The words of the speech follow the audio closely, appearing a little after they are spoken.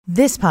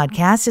This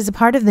podcast is a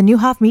part of the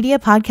Newhoff Media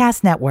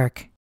Podcast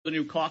Network. The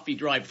new coffee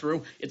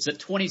drive-thru. It's at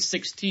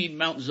 2016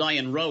 Mount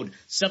Zion Road.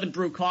 7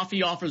 Brew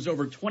Coffee offers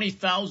over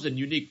 20,000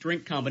 unique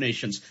drink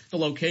combinations. The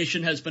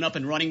location has been up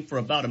and running for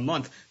about a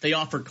month. They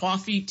offer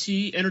coffee,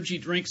 tea, energy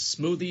drinks,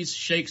 smoothies,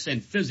 shakes,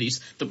 and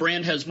fizzies. The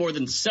brand has more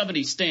than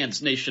 70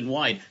 stands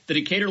nationwide. The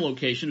Decatur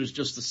location is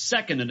just the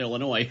second in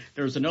Illinois.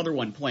 There's another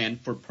one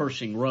planned for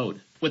Pershing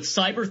Road. With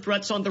cyber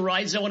threats on the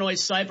rise, Illinois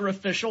cyber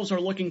officials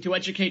are looking to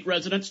educate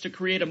residents to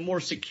create a more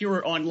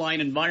secure online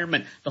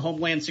environment. The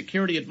Homeland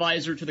Security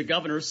Advisor to the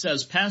governor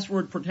says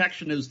password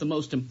protection is the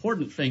most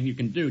important thing you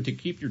can do to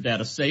keep your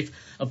data safe.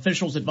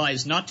 Officials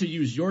advise not to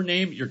use your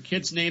name, your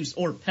kids' names,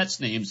 or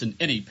pets' names in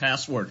any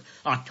password.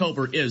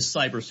 October is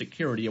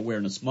Cybersecurity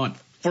Awareness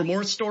Month. For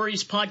more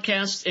stories,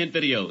 podcasts, and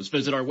videos,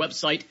 visit our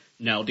website,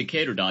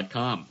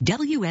 nowdecatur.com.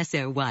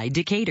 WSOY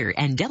Decatur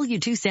and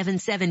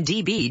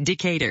W277DB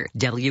Decatur.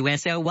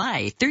 WSOY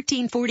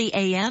 1340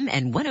 AM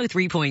and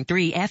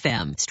 103.3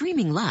 FM.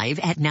 Streaming live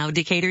at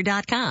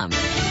nowdecatur.com.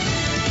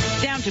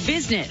 Down to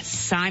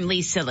business. I'm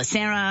Lisa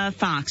Lacera,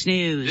 Fox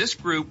News. This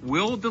group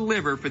will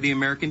deliver for the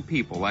American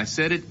people. I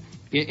said it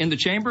in the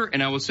chamber,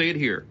 and I will say it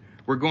here.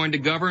 We're going to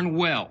govern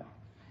well.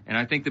 And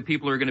I think the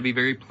people are going to be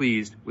very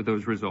pleased with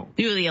those results.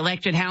 Newly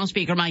elected House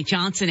Speaker Mike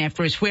Johnson,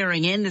 after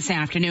swearing in this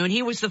afternoon,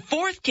 he was the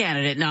 4th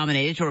candidate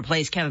nominated to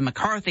replace Kevin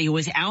McCarthy, who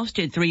was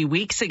ousted 3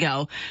 weeks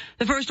ago.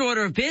 The first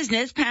order of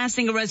business,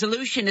 passing a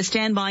resolution to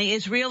stand by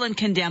Israel and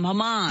condemn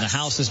Hamas. The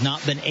House has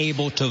not been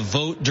able to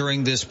vote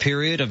during this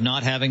period of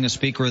not having a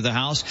Speaker of the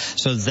House,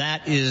 so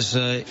that is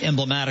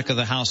emblematic of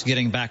the House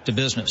getting back to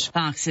business.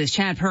 Fox's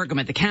Chad Pergam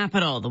at the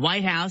Capitol. The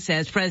White House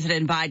says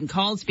President Biden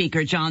called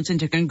Speaker Johnson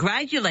to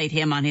congratulate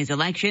him on his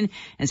election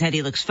and said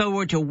he looks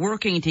forward to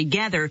working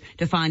together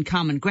to find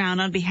common ground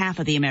on behalf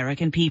of the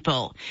American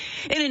people.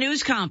 In a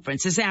news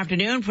conference this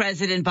afternoon,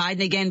 President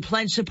Biden again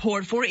pledged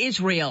support for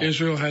Israel.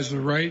 Israel has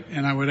the right,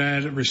 and I would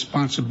add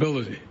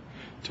responsibility,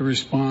 to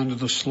respond to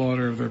the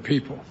slaughter of their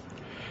people.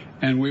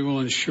 And we will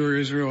ensure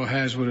Israel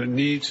has what it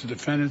needs to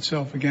defend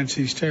itself against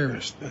these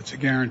terrorists. That's a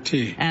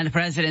guarantee. And the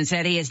president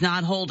said he is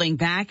not holding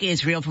back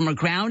Israel from a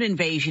ground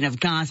invasion of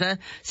Gaza,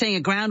 saying a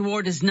ground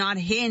war does not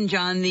hinge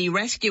on the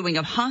rescuing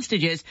of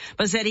hostages,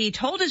 but said he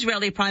told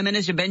Israeli Prime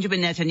Minister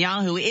Benjamin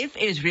Netanyahu if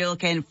Israel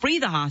can free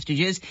the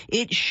hostages,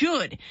 it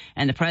should.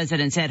 And the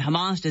president said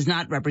Hamas does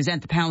not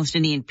represent the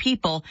Palestinian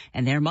people,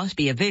 and there must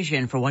be a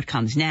vision for what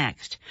comes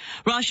next.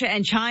 Russia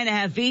and China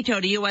have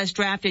vetoed a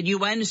U.S.-drafted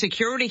UN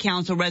Security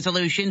Council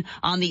resolution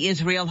on the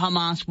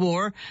Israel-Hamas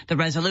war. The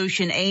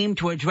resolution aimed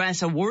to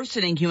address a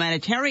worsening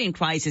humanitarian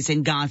crisis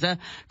in Gaza,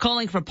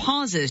 calling for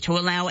pauses to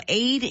allow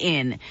aid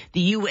in.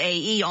 The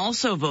UAE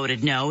also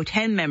voted no.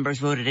 10 members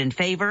voted in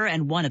favor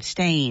and 1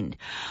 abstained.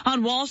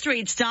 On Wall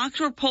Street, stocks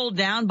were pulled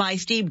down by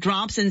steep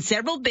drops in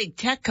several big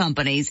tech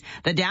companies.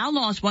 The Dow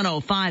lost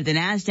 105, the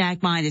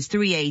Nasdaq minus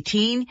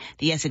 318,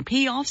 the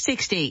S&P off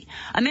 60.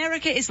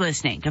 America is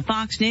listening to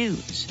Fox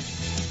News.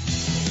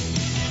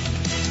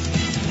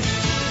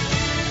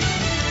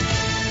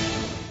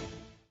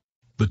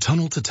 The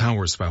Tunnel to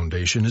Towers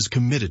Foundation is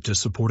committed to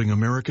supporting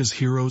America's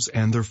heroes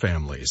and their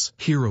families.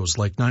 Heroes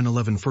like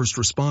 9/11 first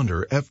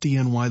responder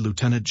FDNY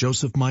Lieutenant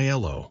Joseph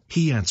Maiello.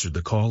 He answered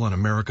the call on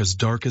America's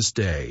darkest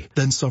day,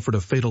 then suffered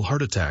a fatal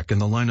heart attack in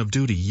the line of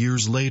duty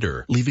years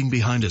later, leaving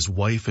behind his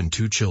wife and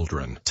 2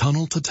 children.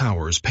 Tunnel to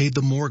Towers paid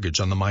the mortgage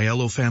on the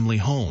Maiello family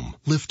home,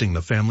 lifting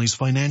the family's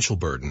financial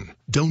burden.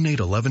 Donate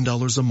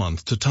 $11 a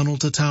month to Tunnel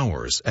to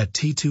Towers at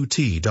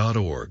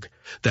T2T.org.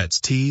 That's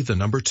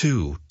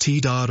T2T.org.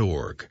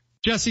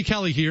 Jesse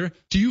Kelly here.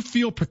 Do you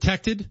feel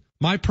protected?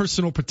 My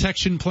personal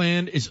protection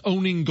plan is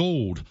owning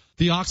gold.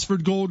 The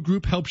Oxford Gold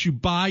Group helps you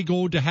buy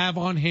gold to have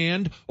on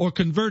hand or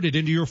convert it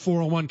into your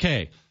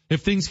 401k.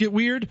 If things get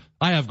weird,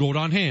 I have gold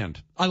on hand.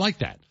 I like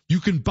that. You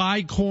can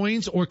buy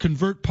coins or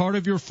convert part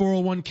of your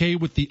 401k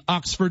with the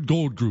Oxford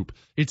Gold Group.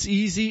 It's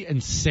easy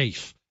and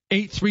safe.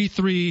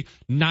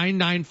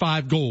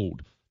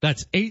 833-995-GOLD.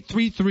 That's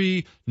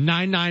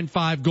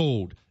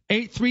 833-995-GOLD.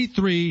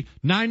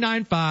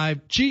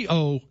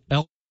 833-995-GOLD.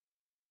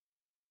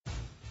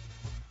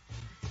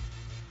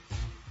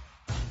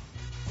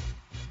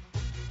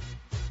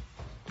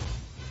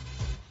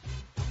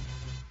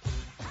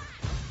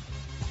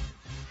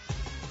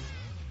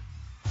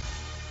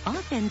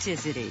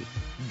 Authenticity,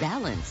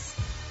 balance,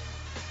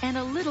 and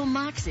a little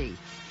moxie.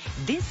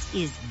 This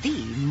is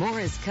the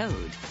Morris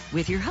Code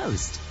with your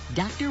host,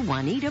 Dr.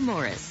 Juanita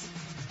Morris.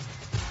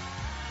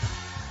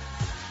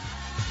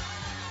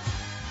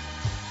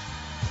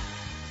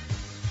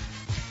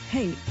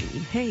 Hey,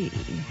 babe.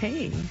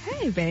 Hey,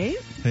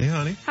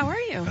 honey. How are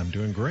you? I'm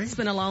doing great. It's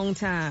been a long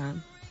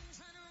time.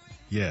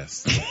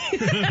 Yes.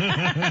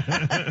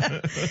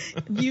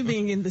 You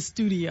being in the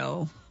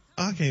studio.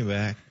 I came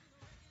back.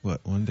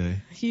 What, one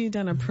day? You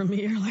done a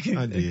premiere, like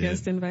a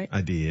guest invite?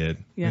 I did.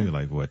 Yeah. Maybe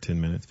like, what,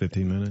 10 minutes,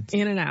 15 minutes?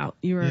 In and out.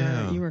 You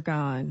were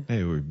gone. Hey,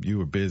 you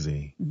were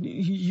busy.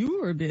 You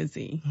were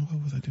busy. Oh,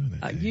 what was I doing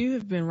that day? You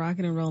have been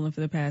rocking and rolling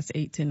for the past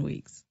 8-10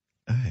 weeks.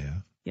 I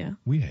have. Yeah.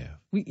 We have.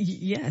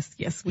 Yes,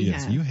 we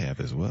yes, have. you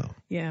have as well.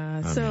 Yeah,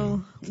 It's a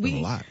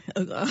lot.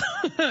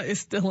 It's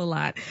still a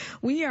lot.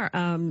 We are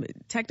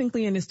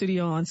technically in the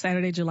studio on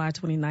Saturday, July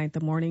 29th,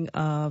 the morning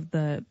of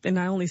and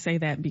I only say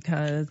that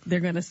because they're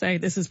going to say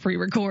this is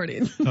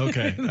pre-recorded.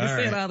 Okay. They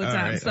say it all the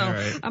time. Right, so all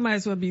right. I might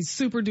as well be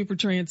super duper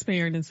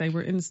transparent and say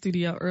we're in the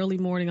studio early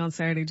morning on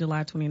Saturday,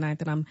 July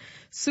 29th, and I'm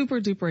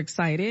super duper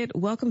excited.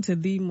 Welcome to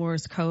The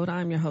Morris Code.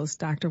 I'm your host,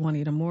 Dr.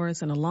 Juanita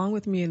Morris, and along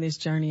with me in this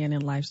journey and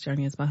in life's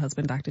journey is my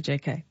husband, Dr.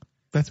 J.K.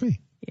 That's me.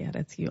 Yeah,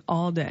 that's you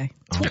all day.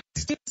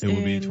 It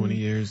will be 20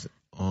 years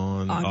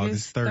on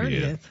August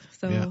 30th.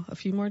 So yeah. a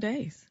few more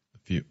days.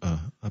 A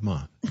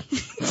month.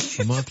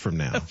 A month from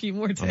now. A few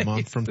more days. A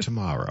month from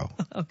tomorrow.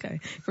 Okay,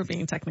 for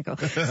being technical.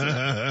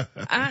 So,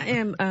 I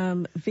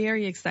am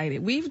very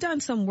excited. We've done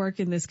some work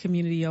in this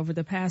community over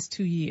the past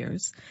 2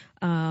 years,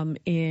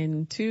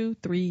 in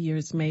 2-3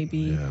 years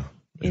maybe. Yeah,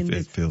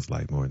 it feels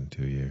like more than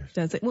 2 years.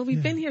 Does it? Well,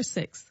 we've been here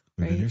 6.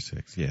 We've right? been here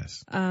 6,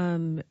 yes.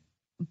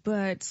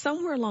 But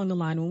somewhere along the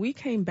line, when we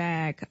came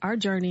back, our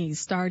journey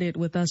started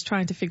with us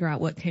trying to figure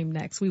out what came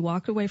next. We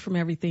walked away from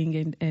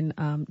everything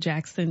in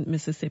Jackson,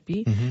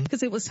 Mississippi,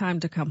 because it was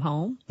time to come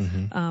home.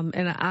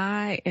 And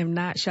I am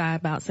not shy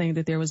about saying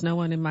that there was no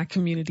one in my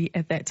community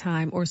at that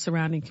time or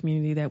surrounding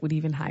community that would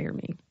even hire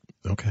me.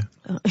 Okay.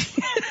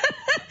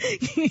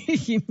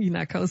 You're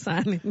not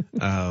co-signing.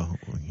 Oh.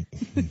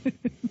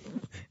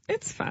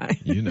 It's fine.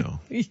 You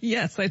know.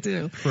 Yes, I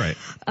do. Right.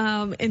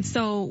 And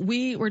so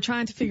we were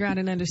trying to figure out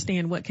and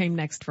understand what came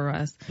next for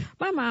us.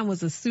 My mom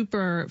was a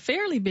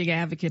fairly big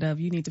advocate of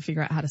you need to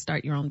figure out how to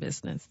start your own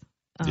business.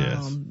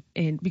 Yes.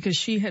 And because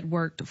she had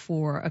worked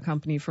for a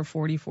company for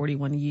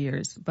 41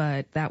 years,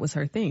 but that was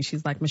her thing.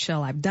 She's like,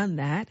 Michelle, I've done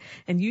that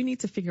and you need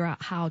to figure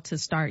out how to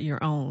start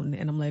your own.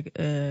 And I'm like,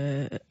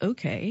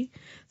 okay.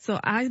 So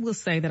I will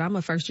say that I'm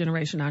a first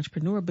generation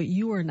entrepreneur, but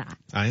you are not.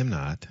 I am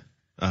not.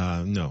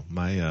 No,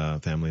 my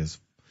family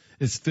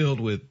is filled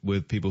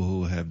with people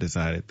who have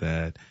decided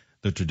that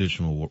the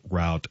traditional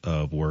route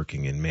of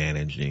working and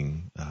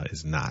managing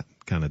is not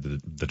kind of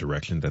the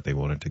direction that they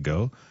wanted to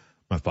go.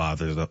 My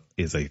father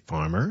is a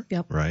farmer,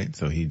 right?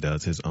 So he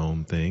does his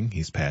own thing.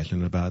 He's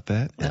passionate about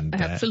that. And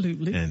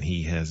absolutely. And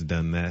he has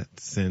done that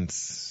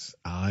since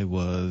I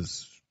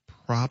was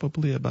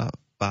probably about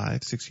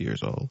 5-6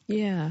 years old.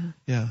 Yeah.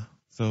 Yeah.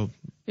 So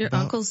your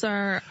uncles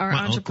are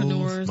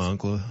entrepreneurs. My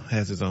uncle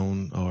has his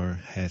own or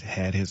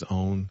had his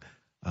own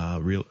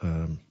real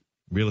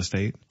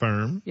estate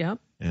firm. Yep.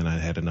 And I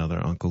had another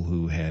uncle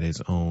who had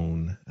his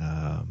own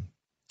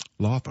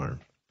law firm.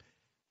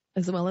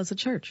 As well as a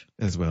church.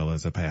 As well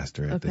as a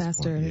pastor at this point. A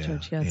pastor in a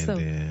church, yeah. And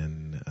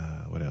then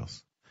what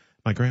else?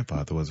 My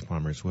grandfather was a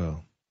farmer as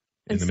well.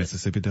 In the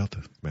Mississippi Delta,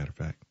 as a matter of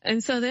fact.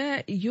 And so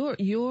that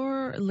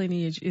your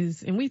lineage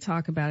is, and we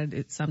talk about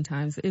it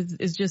sometimes,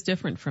 is just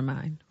different from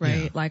mine,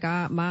 right? Yeah. Like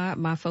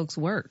my folks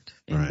worked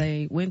and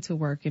they went to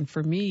work, and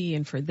for me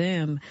and for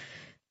them,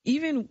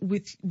 even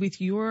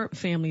with your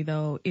family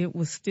though, it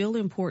was still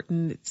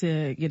important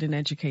to get an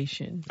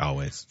education.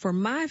 Always. For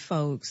my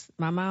folks,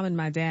 my mom and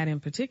my dad in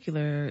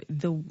particular,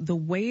 the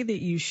way that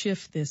you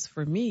shift this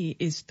for me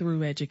is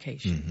through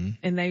education.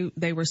 And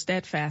they were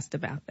steadfast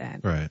about that.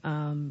 Right.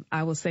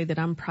 I will say that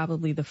I'm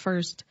probably the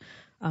first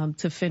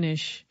to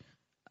finish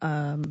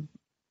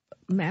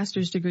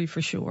master's degree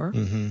for sure.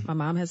 My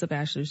mom has a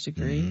bachelor's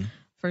degree.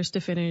 First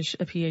to finish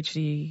a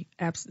PhD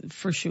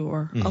for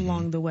sure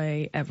along the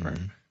way ever.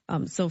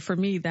 So for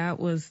me, that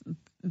was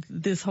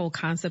this whole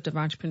concept of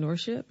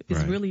entrepreneurship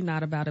is really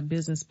not about a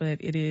business, but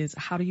it is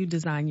how do you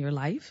design your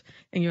life?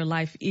 And your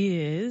life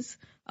is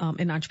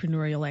an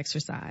entrepreneurial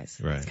exercise.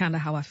 Right. It's kind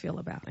of how I feel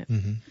about it.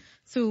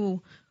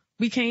 So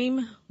we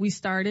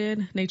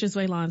started Nature's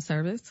Way Lawn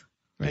Service.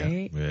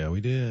 Right? Yeah, we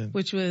did.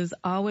 Which was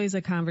always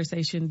a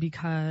conversation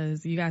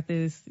because you got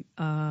this, it's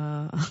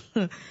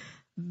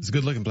a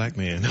good looking black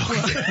man.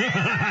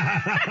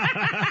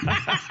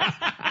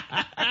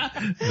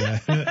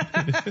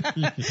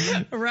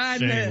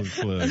 Shameless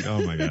plug.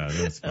 Oh my God,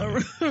 that's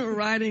funny.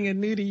 Riding a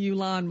new to you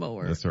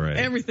lawnmower. That's right.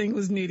 Everything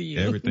was new to you.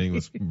 Everything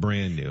was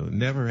brand new.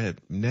 Never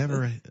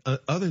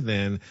other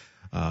than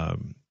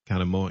kind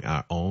of mowing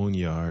our own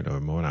yard or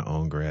mowing our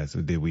own grass,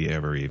 did we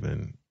ever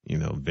even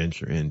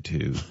venture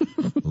into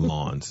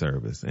lawn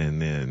service,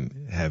 and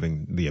then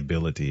having the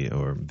ability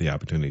or the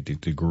opportunity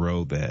to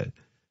grow that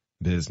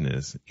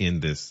business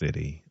in this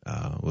city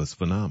was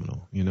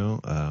phenomenal.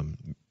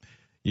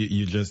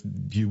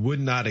 You would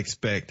not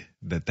expect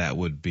that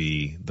would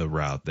be the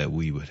route that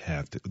we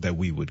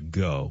would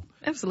go.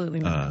 Absolutely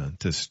not.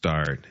 To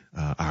start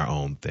our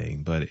own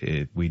thing, but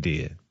we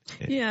did.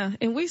 Yeah,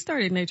 and we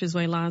started Nature's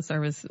Way Lawn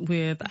Service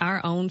with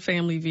our own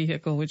family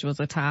vehicle, which was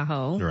a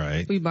Tahoe.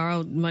 Right. We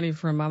borrowed money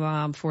from my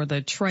mom for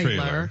the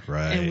trailer,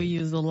 right. And we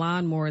used a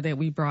lawnmower that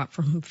we brought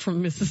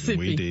from Mississippi.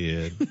 We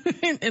did.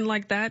 and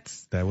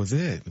that was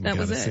it. We got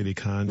a city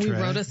contract. We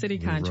wrote a city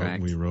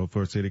contract. We wrote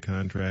for a city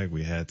contract.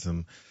 We had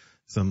some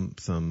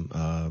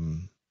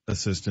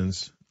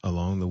assistance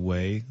along the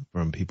way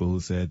from people who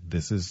said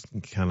this is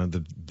kind of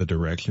the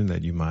direction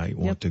that you might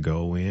want to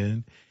go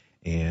in.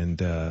 And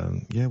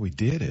we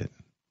did it.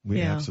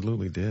 We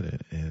absolutely did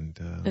it.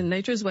 And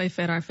Nature's Way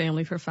fed our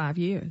family for 5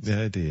 years.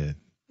 Yeah, it did.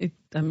 It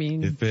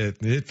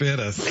fed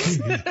us.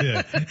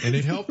 Yeah. And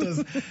it helped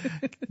us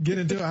get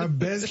into our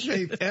best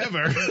shape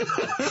ever.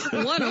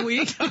 One a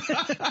week.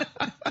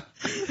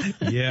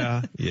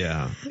 Yeah.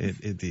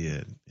 It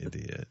did.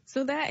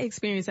 So that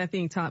experience, I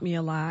think, taught me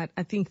a lot.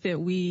 I think that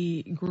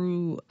we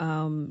grew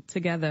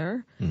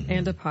together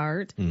and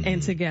apart,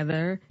 and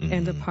together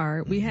and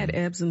apart. We had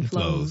ebbs and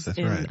flows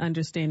in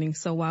understanding.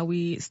 So while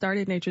we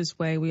started Nature's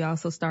Way, we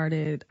also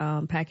started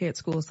Packhead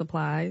School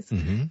Supplies,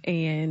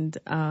 and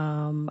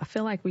I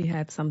feel like we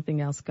had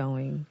something else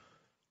going.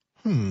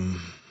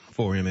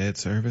 4M Ed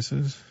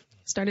Services.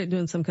 Started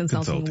doing some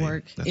consulting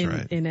work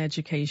in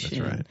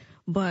education. That's right.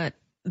 But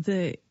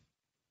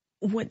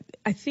what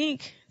I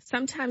think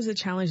sometimes the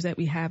challenge that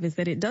we have is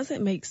that it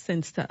doesn't make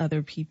sense to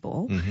other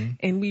people.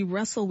 And we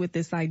wrestle with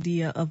this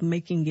idea of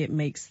making it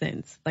make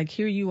sense. Like,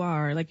 here you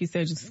are, like you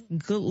said, just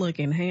good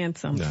looking,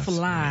 handsome,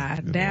 fly,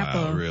 dapper.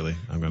 Wow, really?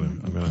 I'm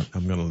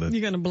gonna live.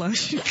 You're gonna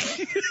blush.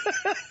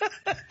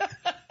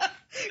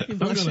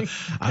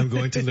 I'm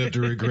going to live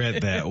to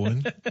regret that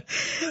one.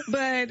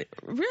 But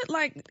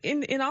like,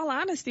 in all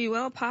honesty,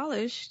 well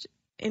polished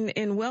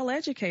and well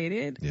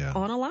educated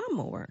on a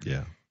lawnmower.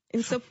 Yeah.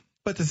 And so,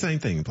 but the same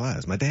thing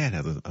applies. My dad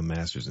has a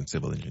master's in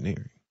civil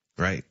engineering,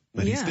 right?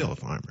 But he's still a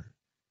farmer,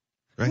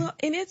 right? Well,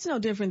 and it's no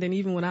different than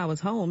even when I was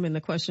home. And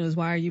the question is,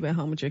 why are you at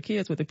home with your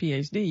kids with a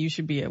PhD? You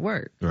should be at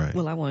work. Right.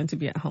 Well, I wanted to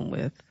be at home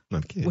with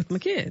my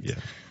kids. Yeah.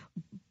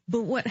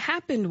 But what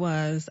happened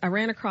was I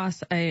ran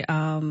across a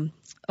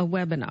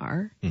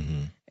webinar,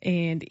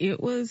 and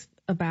it was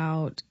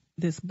about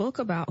this book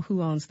about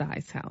who owns the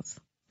ice house.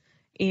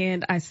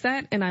 And I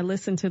sat and I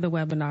listened to the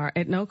webinar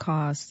at no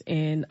cost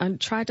and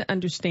tried to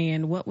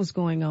understand what was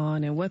going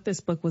on and what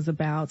this book was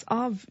about.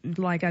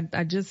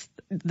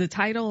 The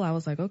title, I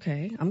was like,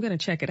 okay, I'm going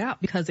to check it out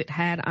because it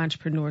had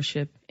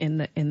entrepreneurship in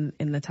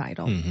the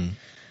title.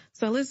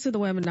 So I listened to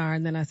the webinar,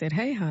 and then I said,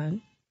 hey,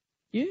 hon,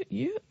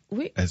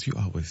 we as you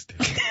always do.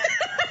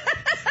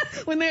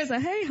 When there's a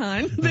hey,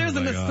 hon, there's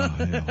an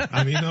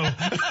I mean, no.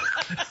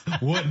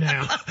 What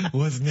now?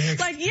 What's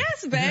next? Like,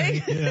 yes,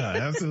 babe.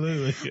 Yeah,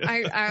 absolutely.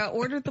 I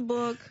ordered the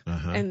book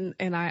and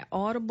I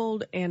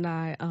audibled and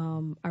I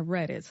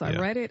read it. So I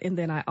read it and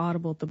then I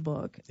audibled the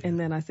book. And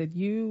then I said,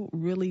 you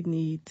really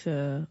need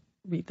to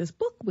read this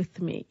book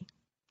with me.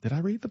 Did I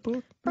read the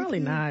book? Probably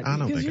not. I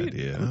don't think I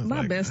did.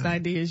 My best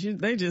ideas,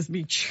 they just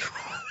be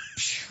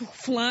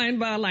flying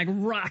by like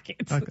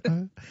rockets.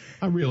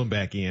 I reel them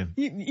back in.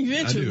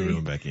 Eventually. I do reel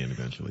them back in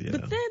eventually, yeah.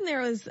 But then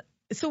there was,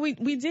 so we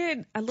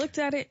did, I looked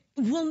at it.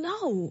 Well,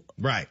 no.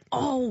 Right.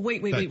 Oh,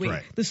 wait.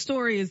 Right. The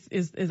story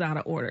is out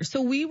of order.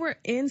 So we were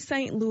in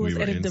St. Louis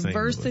at a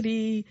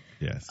diversity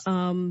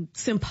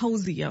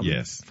symposium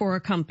for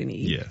a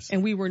company. Yes.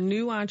 And we were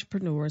new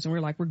entrepreneurs, and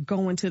we're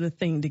going to the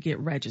thing to get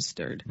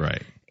registered.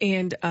 Right.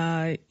 And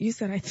you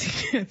said, I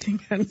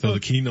think I know. So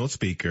the keynote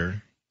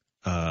speaker,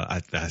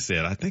 I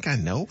said, I think I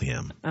know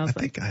him. I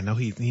think I know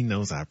he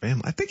knows our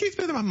family. I think he's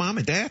been at my mom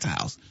and dad's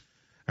house.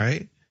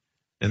 Right.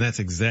 And that's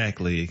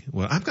exactly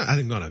what I'm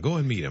going to go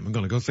and meet him. I'm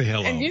going to go say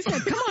hello. And you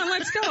said, come on,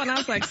 let's go. And I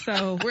was like,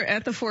 so we're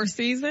at the Four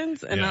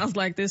Seasons. And I was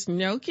like, this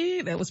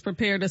gnocchi that was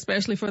prepared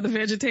especially for the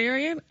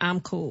vegetarian, I'm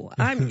cool.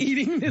 I'm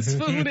eating this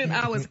food and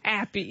I was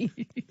happy.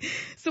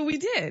 So we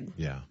did.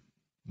 Yeah,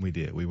 we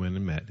did. We went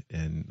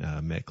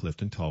and met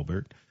Clifton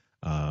Tolbert,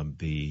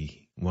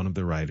 one of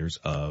the writers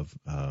of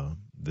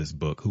this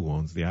book, Who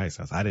Owns the Ice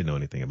House. I didn't know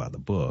anything about the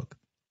book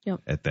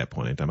at that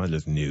point in time. I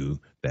just knew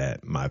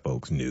that my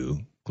folks knew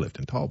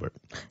Clifton Tolbert.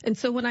 And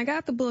so when I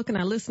got the book and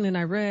I listened and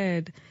I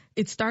read,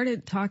 it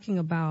started talking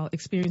about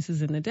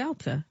experiences in the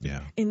Delta.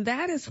 Yeah. And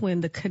that is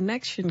when the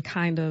connection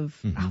kind of,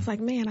 I was like,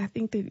 man, I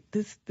think that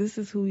this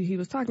is who he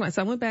was talking about.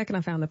 So I went back and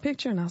I found the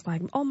picture and I was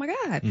like, oh my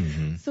God.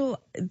 So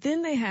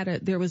then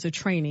there was a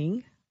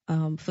training,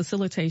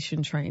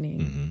 facilitation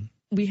training.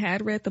 We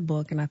had read the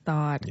book and I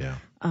thought,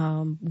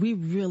 we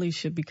really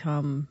should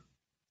become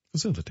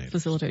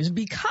facilitators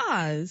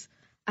because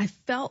I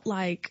felt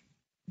like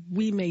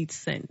we made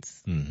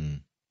sense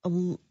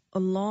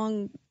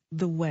along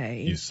the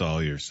way. You saw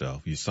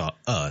yourself. You saw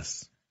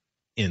us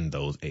in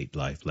those 8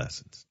 life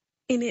lessons.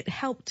 And it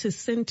helped to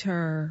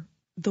center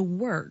the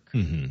work.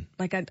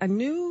 Like I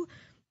knew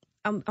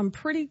I'm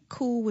pretty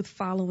cool with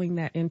following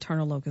that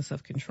internal locus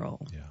of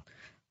control. Yeah.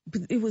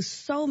 But it was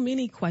so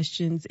many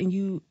questions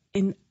and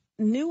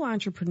new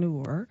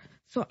entrepreneur.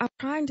 So I'm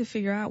trying to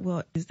figure out,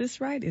 well, is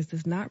this right? Is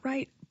this not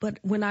right? But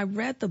when I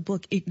read the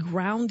book, it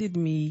grounded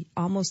me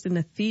almost in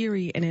a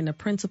theory and in a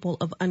principle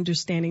of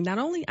understanding not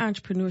only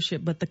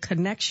entrepreneurship, but the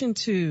connection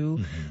to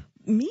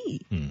me,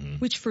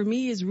 which for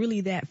me is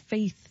really that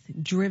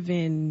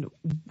faith-driven,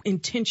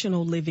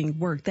 intentional living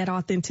work, that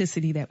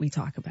authenticity that we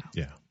talk about.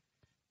 Yeah.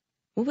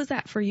 What was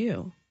that for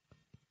you?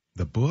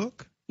 The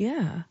book?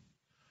 Yeah.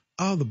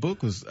 Oh, the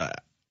book was,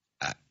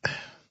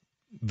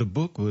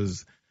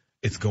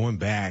 it's going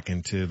back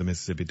into the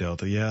Mississippi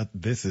Delta. Yeah,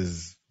 this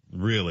is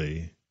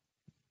really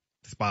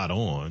spot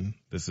on.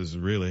 This is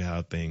really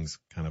how things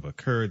kind of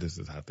occur. This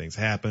is how things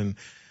happen.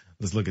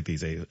 let's look at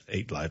these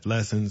eight life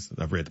lessons.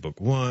 I've read the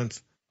book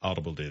once,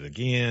 Audible did it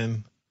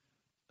again,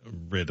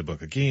 read the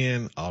book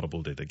again,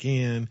 Audible did it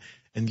again,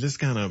 and just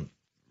kind of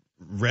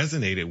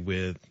resonated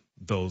with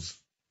those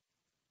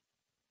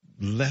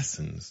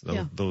lessons,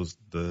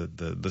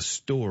 the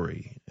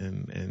story,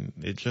 and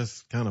it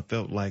just kind of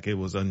felt like it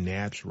was a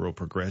natural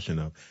progression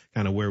of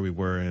kind of where we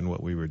were and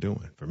what we were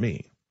doing for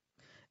me.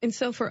 And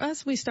so for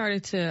us, we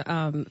started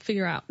to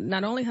figure out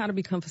not only how to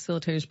become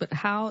facilitators, but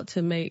how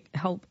to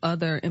help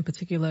other, in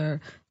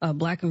particular,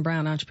 Black and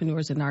brown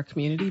entrepreneurs in our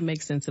community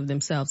make sense of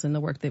themselves and the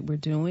work that we're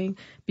doing.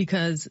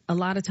 Because a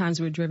lot of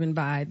times we're driven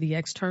by the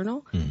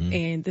external,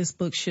 and this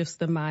book shifts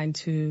the mind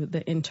to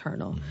the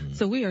internal.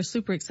 So we are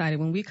super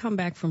excited. When we come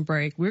back from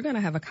break, we're going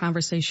to have a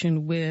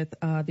conversation with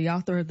the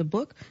author of the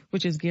book,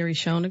 which is Gary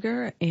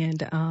Schoeninger,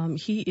 and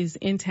he is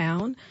in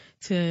town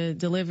to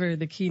deliver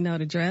the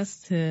keynote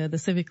address to the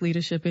Civic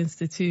Leadership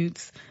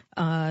Institute's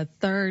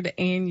third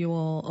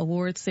annual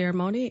award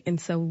ceremony.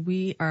 And so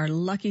we are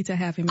lucky to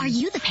have him. Are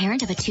you the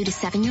parent of a 2 to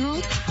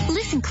 7-year-old?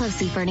 Listen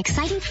closely for an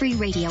exciting free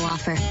radio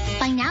offer.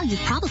 By now, you've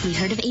probably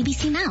heard of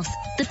ABC Mouse,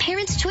 the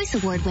Parents' Choice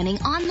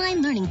Award-winning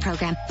online learning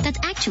program that's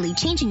actually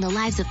changing the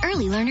lives of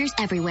early learners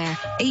everywhere.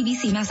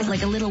 ABC Mouse is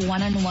like a little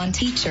one-on-one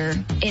teacher.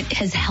 It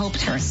has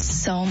helped her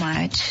so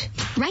much.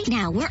 Right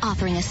now, we're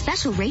offering a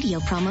special radio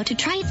promo to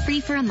try it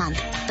free for a month.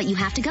 But you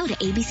have to go to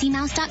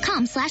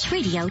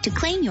abcmouse.com/radio to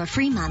claim your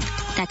free month.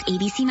 That's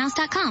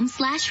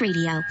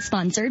abcmouse.com/radio.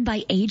 Sponsored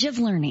by Age of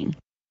Learning.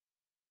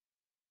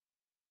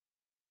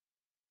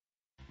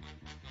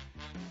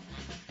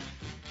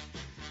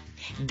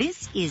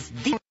 This is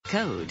The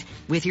Code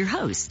with your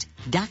host,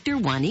 Dr.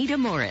 Juanita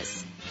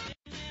Morris.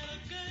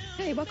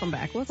 Hey, welcome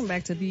back. Welcome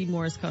back to The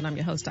Morris Code. I'm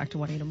your host, Dr.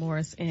 Juanita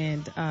Morris,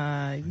 and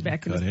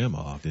back cut him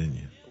off, didn't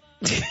you?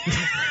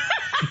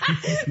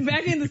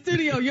 Back in the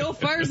studio, your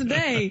first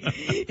day.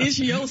 It's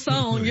your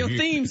song, your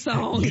theme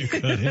song. You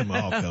cut him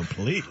off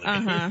completely.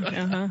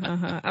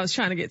 I was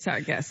trying to get to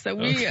our guests. So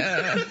we,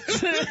 Dr.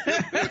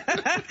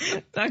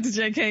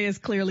 JK is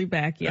clearly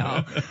back,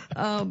 y'all.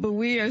 But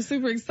we are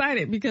super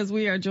excited because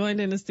we are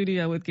joined in the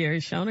studio with Gary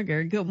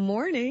Schoeninger. Good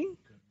morning.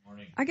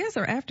 I guess,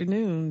 or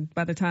afternoon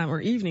by the time, or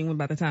evening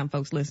by the time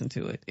folks listen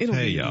to it.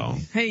 Hey, y'all.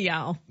 Hey,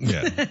 y'all.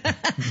 Yeah.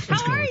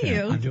 How are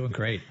you? I'm doing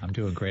great. I'm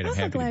happy to be here. I'm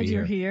so glad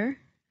you're here.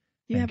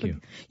 Thank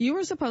you. You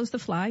were supposed to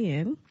fly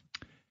in.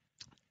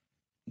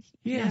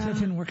 Yeah, that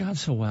didn't work out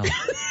so well.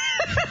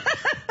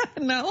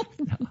 No.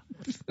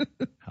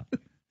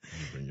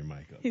 Bring your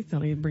mic up. He's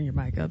telling you to bring your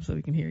mic up so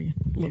we can hear you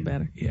a little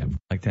better. Yeah,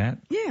 like that?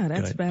 Yeah,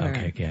 that's good. better.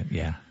 Okay, good.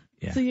 Yeah.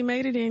 So you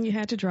made it in. You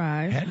had to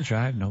drive. Had to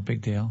drive. No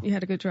big deal. You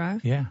had a good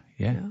drive? Yeah.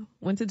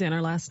 Went to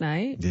dinner last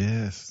night.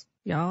 Yes.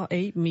 Y'all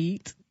ate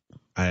meat.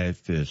 I had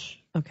fish.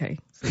 Okay.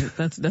 So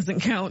that doesn't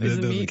count as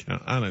a meat.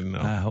 Count. I don't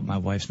know. I hope my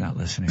wife's not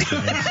listening to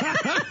this.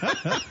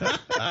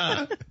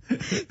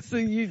 So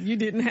you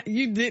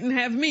didn't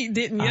have meat,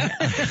 didn't you?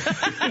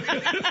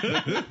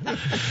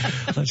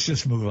 Let's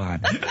just move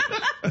on.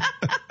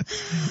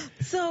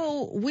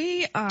 So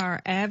we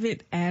are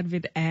avid,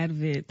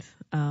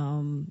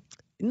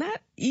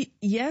 not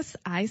yes,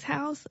 Ice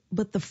House,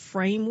 but the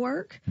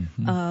framework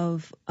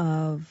of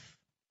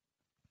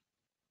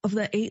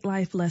the 8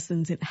 life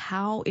lessons and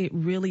how it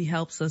really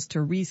helps us to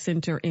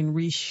recenter and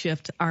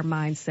reshift our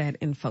mindset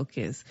and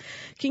focus.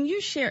 Can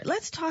you share?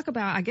 Let's talk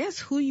about, I guess,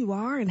 who you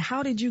are and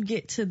how did you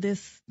get to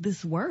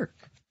this work?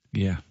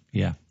 Yeah.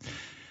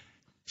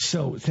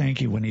 So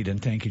thank you, Juanita,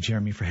 and thank you,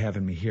 Jeremy, for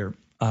having me here.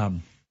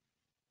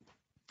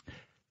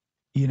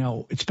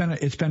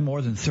 It's been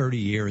more than 30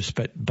 years,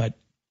 but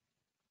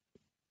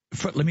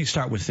let me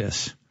start with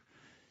this.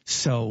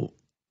 So,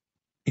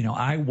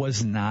 I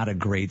was not a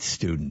great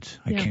student.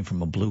 I came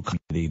from a blue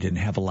community, didn't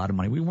have a lot of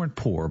money. We weren't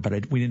poor,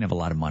 but we didn't have a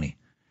lot of money.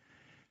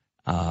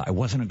 I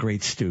wasn't a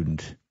great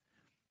student.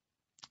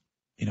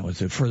 As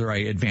the further I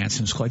advanced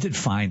in school, I did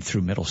fine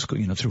through middle school,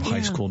 through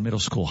high school, middle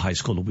school, high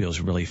school, the wheels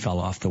really fell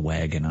off the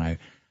wagon. And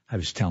I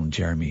was telling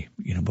Jeremy,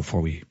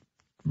 before we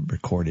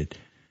recorded,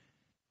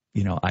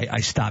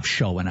 I stopped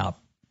showing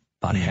up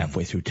about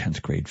halfway through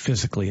 10th grade,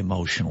 physically,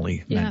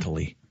 emotionally,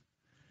 mentally.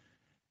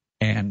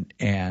 And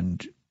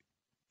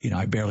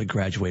I barely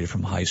graduated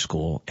from high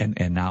school,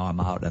 and now I'm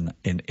out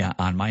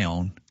on my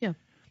own. Yeah.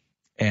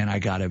 And I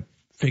got to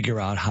figure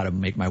out how to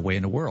make my way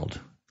in the world.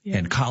 Yeah.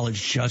 And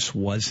college just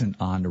wasn't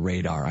on the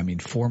radar. I mean,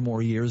 4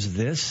 more years of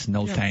this?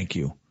 No, thank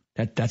you.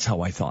 That's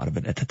how I thought of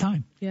it at the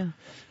time. Yeah.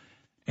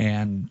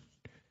 And,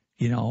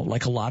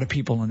 like a lot of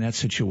people in that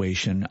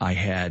situation, I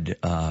had,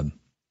 a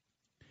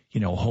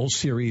whole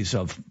series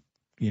of,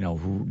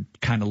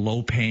 kind of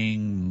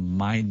low-paying,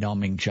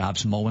 mind-numbing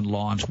jobs, mowing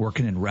lawns,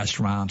 working in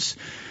restaurants,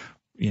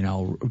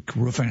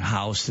 roofing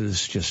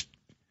houses, just.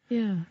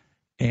 Yeah.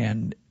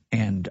 And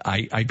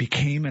I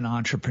became an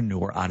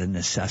entrepreneur out of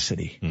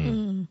necessity.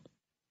 Mm.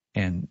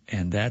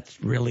 And that's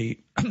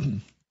really,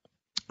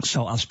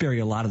 so I'll spare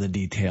you a lot of the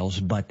details,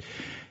 but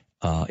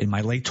in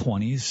my late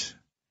 20s,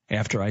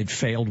 after I'd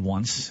failed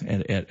once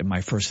at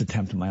my first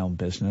attempt in my own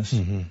business,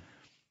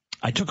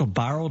 I took a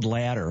borrowed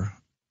ladder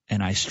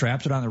and I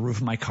strapped it on the roof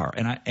of my car.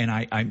 And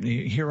I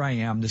here I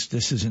am. This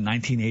is in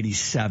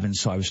 1987,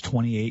 so I was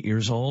 28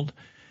 years old.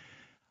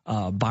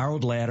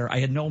 Borrowed ladder. I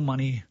had no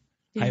money.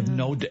 Yeah. I have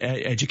no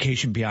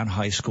education beyond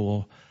high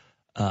school.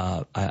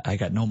 I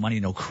got no money,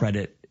 no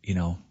credit. You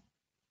know,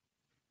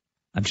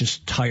 I'm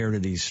just tired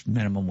of these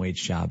minimum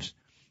wage jobs.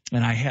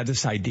 And I had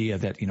this idea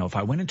that, you know, if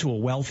I went into a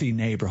wealthy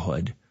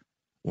neighborhood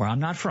where I'm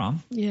not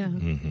from,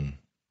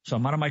 so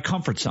I'm out of my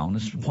comfort zone.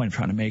 This is the point I'm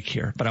trying to make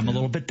here. But I'm a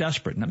little bit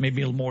desperate,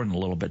 maybe more than a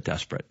little bit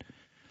desperate.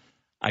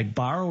 I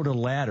borrowed a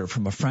ladder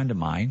from a friend of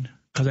mine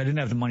because I didn't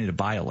have the money to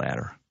buy a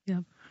ladder.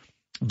 Yeah.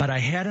 But I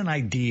had an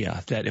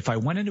idea that if I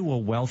went into a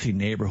wealthy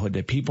neighborhood,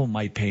 that people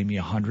might pay me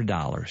 $100.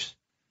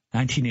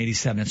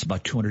 1987, it's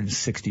about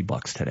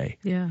 $260 today.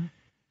 Yeah.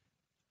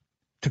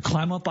 To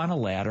climb up on a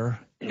ladder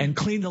and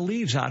clean the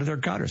leaves out of their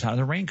gutters, out of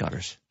the rain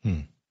gutters.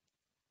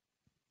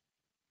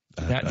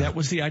 That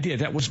was the idea.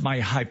 That was my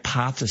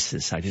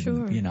hypothesis. I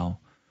didn't, you know.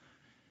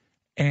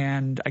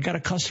 And I got a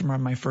customer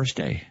on my first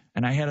day,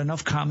 and I had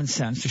enough common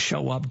sense to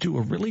show up, do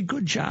a really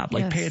good job,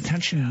 like pay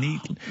attention,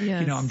 neat.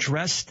 You know, I'm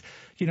dressed,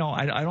 you know,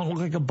 I don't look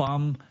like a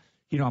bum.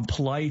 You know, I'm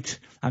polite.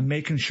 I'm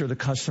making sure the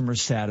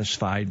customer's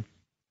satisfied.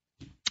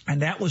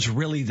 And that was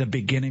really the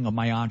beginning of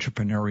my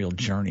entrepreneurial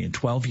journey. And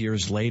 12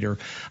 years later,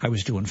 I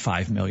was doing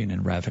 $5 million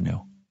in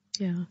revenue.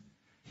 Yeah.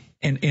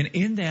 And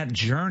in that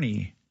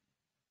journey,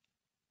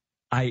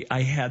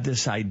 I had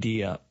this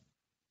idea,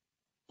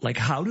 like,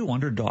 how do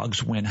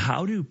underdogs win?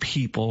 How do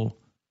people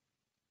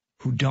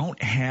who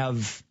don't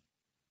have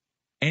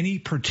any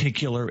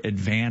particular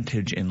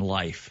advantage in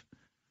life,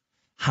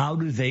 how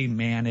do they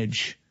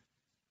manage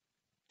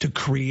to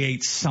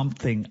create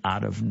something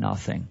out of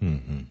nothing?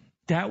 Mm-hmm.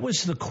 That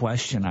was the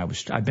question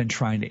I've been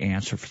trying to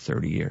answer for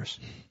 30 years.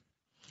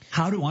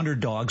 How do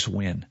underdogs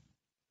win?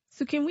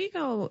 So can we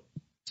go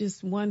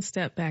just one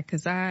step back?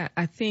 Because I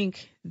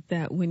think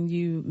that when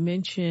you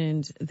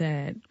mentioned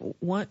that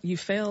you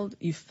felt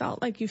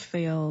like you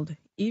failed,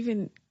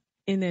 even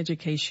in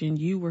education,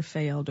 you were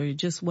failed or it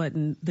just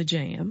wasn't the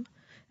jam.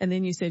 And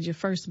then you said your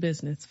first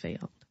business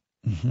failed.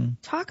 Mm-hmm.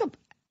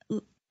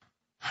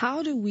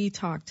 How do we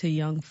talk to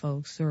young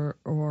folks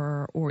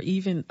or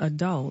even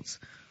adults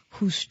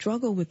who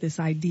struggle with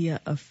this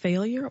idea of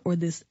failure or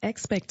this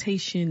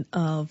expectation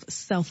of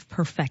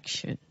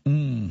self-perfection?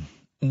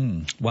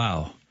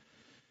 Wow.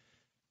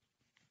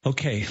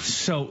 Okay,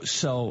 so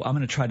I'm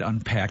going to try to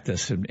unpack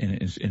this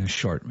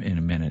in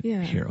a minute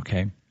here,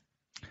 okay?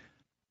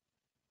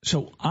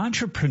 So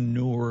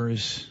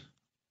entrepreneurs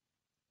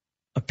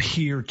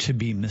appear to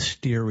be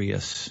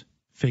mysterious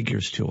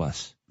figures to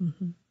us.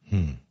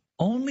 Mm-hmm.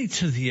 Only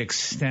to the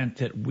extent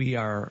that we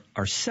are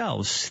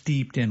ourselves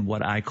steeped in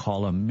what I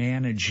call a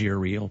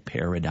managerial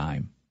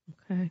paradigm.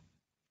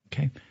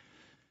 Okay.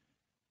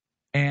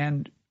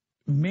 And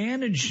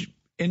management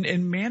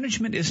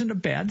isn't a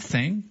bad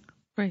thing.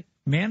 Right.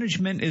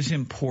 Management is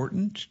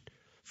important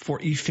for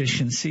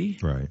efficiency.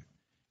 Right.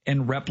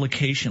 And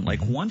replication.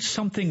 Like once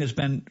something has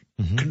been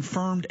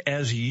confirmed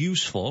as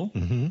useful.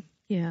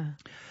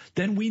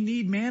 Then we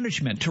need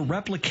management to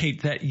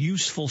replicate that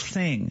useful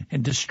thing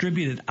and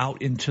distribute it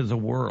out into the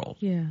world.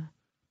 Yeah.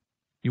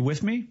 You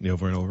with me?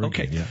 Over and over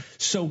again. Yeah.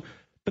 So,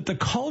 but the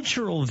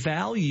cultural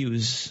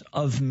values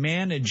of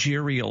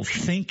managerial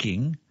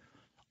thinking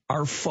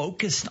are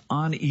focused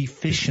on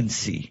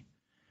efficiency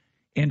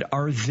and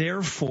are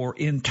therefore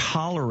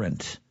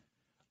intolerant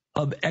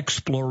of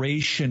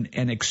exploration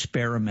and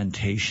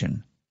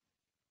experimentation.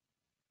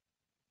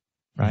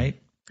 Right?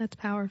 That's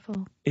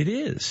powerful. It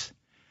is.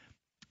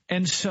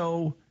 And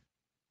so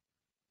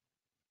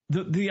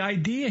the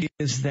idea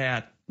is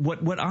that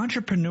what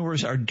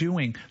entrepreneurs are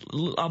doing,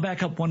 I'll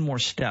back up one more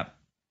step.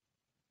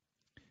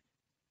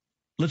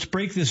 Let's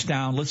break this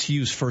down. Let's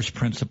use first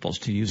principles,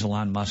 to use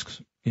Elon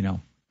Musk's,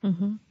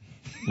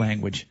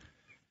 language.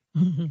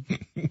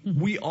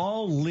 We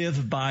all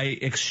live by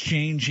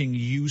exchanging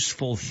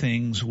useful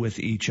things with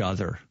each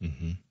other.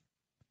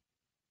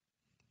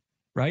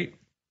 Right?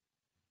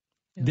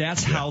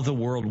 That's how the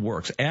world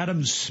works.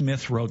 Adam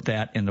Smith wrote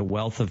that in The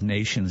Wealth of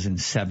Nations in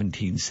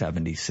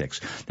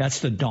 1776. That's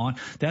the dawn.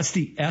 That's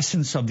the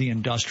essence of the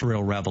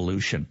Industrial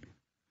Revolution.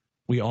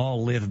 We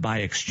all live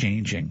by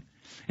exchanging.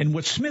 And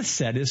what Smith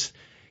said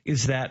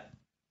is that,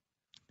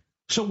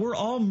 so we're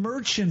all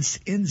merchants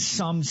in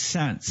some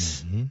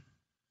sense.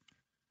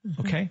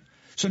 Okay?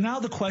 So now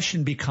the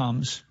question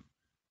becomes,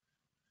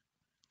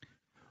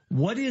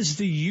 what is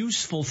the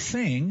useful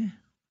thing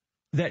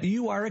that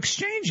you are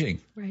exchanging?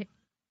 Right.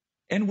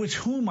 And with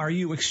whom are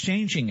you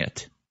exchanging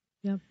it?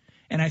 Yep.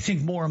 And I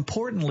think more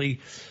importantly,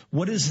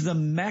 what is the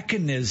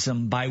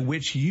mechanism by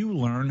which you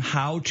learn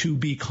how to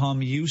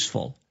become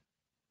useful?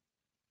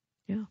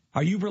 Yeah.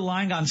 Are you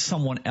relying on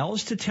someone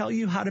else to tell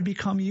you how to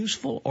become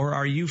useful, or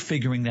are you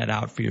figuring that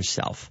out for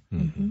yourself?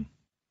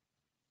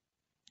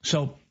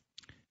 So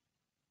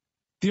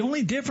the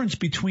only difference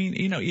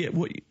between,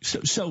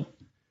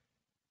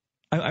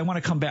 I want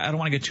to come back. I don't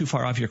want to get too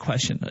far off your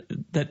question.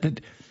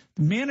 That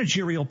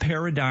managerial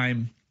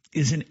paradigm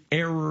is an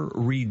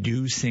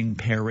error-reducing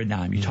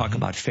paradigm. You talk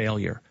about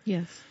failure.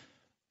 Yes.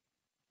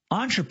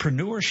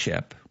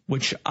 Entrepreneurship,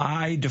 which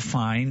I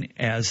define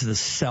as the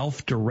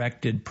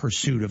self-directed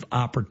pursuit of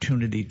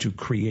opportunity to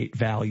create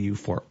value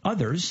for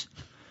others,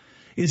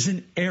 is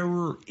an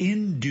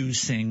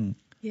error-inducing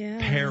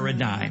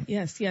paradigm.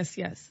 Yes.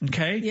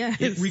 Okay?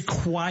 Yes. It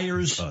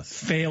requires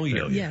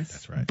failure. Yes.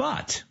 That's right.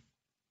 But,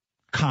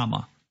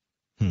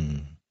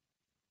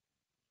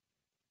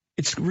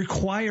 it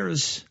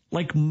requires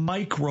like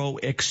micro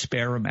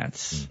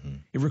experiments.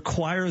 It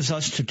requires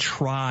us to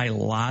try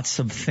lots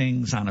of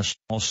things on a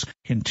small scale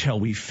until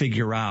we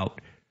figure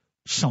out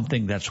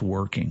something that's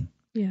working.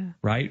 Yeah.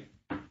 Right?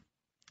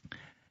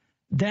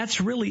 That's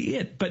really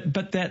it.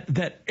 But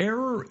that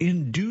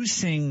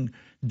error-inducing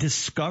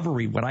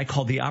discovery, what I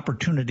call the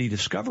opportunity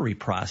discovery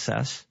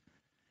process,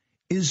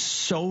 is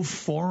so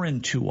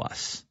foreign to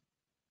us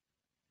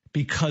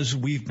because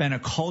we've been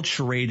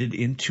acculturated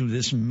into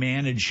this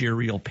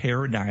managerial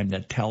paradigm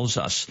that tells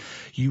us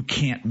you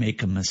can't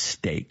make a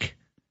mistake.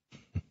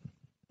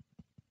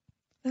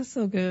 That's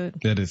so good.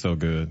 That is so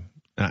good.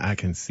 I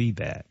can see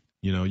that.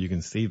 You know, you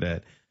can see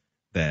that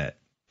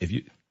if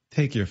you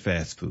take your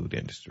fast food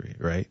industry,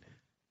 right?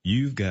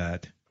 You've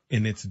got,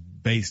 and it's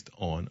based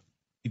on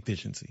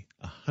efficiency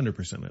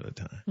 100% of the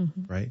time,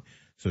 right?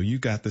 So you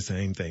got the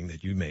same thing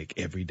that you make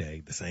every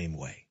day the same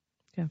way.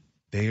 Yeah.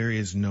 There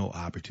is no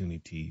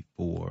opportunity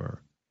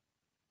for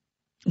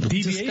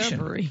deviation.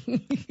 Discovery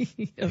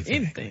of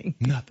anything.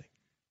 Nothing.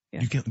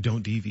 Yeah. You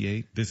don't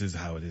deviate. This is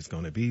how it is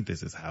going to be.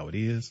 This is how it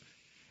is.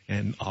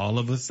 And all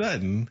of a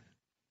sudden,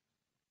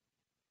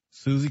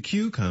 Susie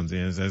Q comes in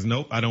and says,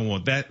 nope, I don't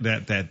want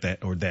that,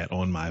 or that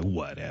on my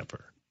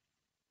whatever.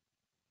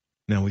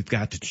 Now we've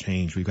got to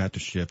change. We've got to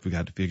shift. We've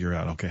got to figure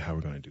out, okay, how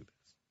we're going to do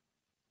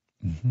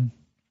this.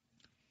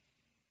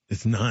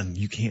 It's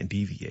you can't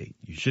deviate.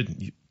 You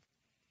shouldn't.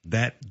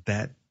 That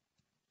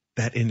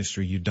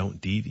industry, you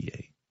don't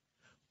deviate.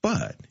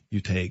 But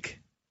you take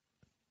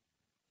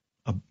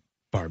a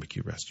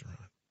barbecue restaurant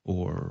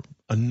or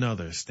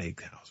another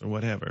steakhouse or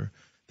whatever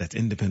that's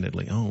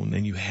independently owned,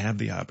 and you have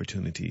the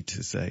opportunity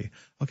to say,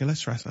 okay,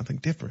 let's try something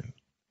different.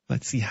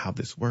 Let's see how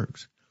this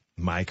works.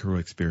 Micro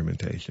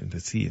experimentation to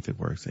see if it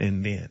works,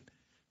 and then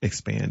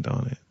expand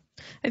on it.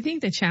 I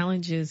think the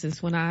challenge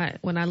is when I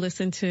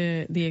listen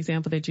to the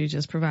example that you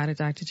just provided,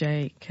 Dr.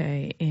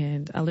 J.K.,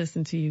 and I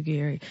listen to you,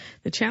 Gary,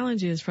 the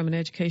challenge is from an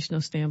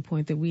educational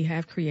standpoint that we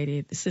have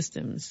created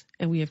systems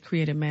and we have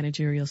created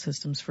managerial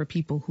systems for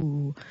people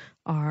who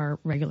are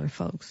regular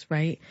folks,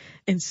 right?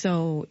 And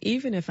so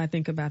even if I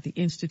think about the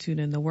Institute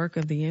and the work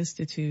of the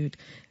Institute,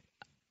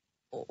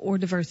 or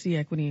diversity,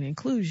 equity, and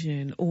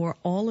inclusion, or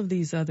all of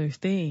these other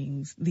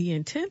things, the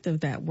intent of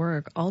that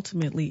work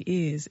ultimately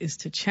is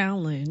to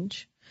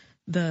challenge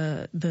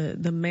the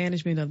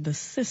management of the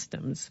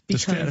systems. The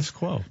status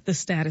quo. The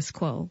status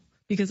quo.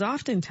 Because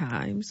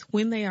oftentimes,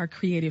 when they are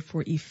created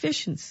for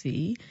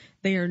efficiency,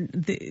 they are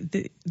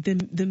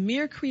the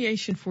mere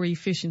creation for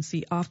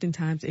efficiency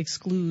oftentimes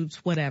excludes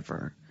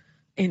whatever.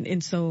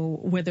 And so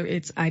whether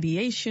it's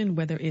ideation,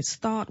 whether it's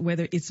thought,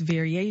 whether it's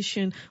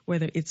variation,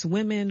 whether it's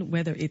women,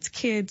 whether it's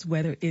kids,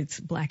 whether it's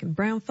black and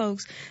brown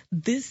folks,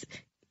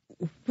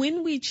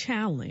 when we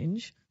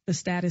challenge the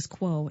status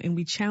quo and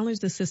we challenge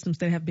the systems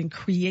that have been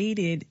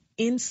created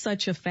in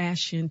such a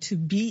fashion to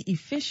be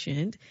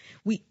efficient,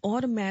 we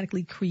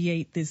automatically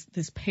create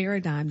this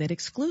paradigm that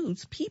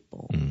excludes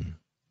people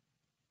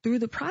through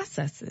the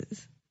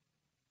processes.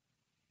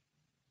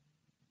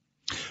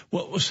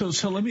 Well,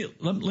 so let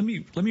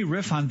me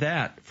riff on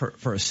that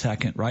for a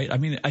second, right? I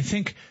mean, I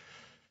think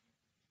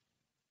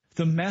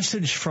the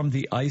message from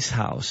the Ice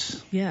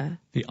House,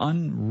 the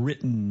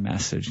unwritten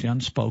message, the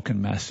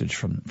unspoken message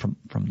from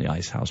the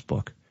Ice House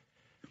book,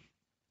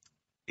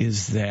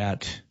 is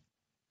that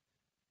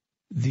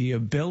the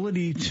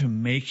ability to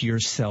make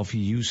yourself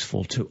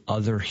useful to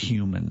other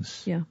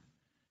humans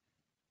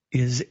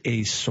is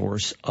a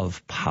source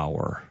of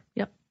power.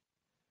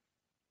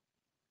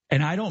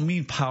 And I don't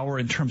mean power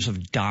in terms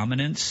of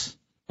dominance,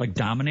 like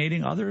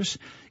dominating others.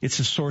 It's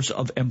a source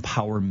of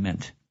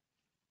empowerment,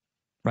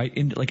 right?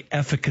 In like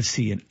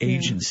efficacy and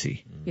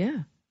agency.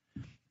 Yeah.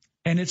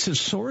 And it's a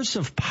source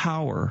of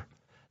power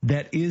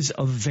that is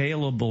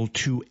available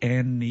to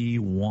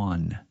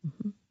anyone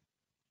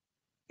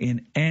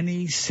in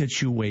any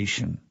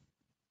situation.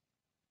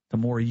 The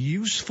more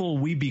useful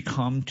we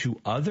become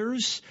to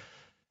others,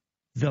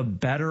 the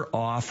better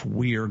off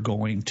we are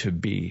going to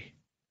be.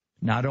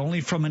 Not only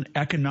from an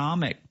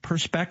economic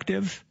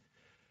perspective,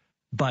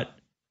 but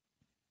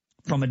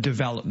from a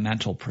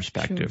developmental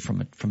perspective,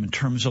 from in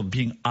terms of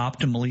being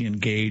optimally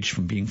engaged,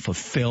 from being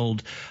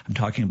fulfilled. I'm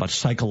talking about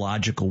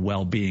psychological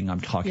well-being. I'm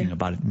talking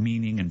about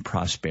meaning and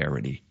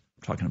prosperity.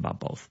 I'm talking about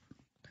both,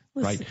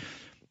 right?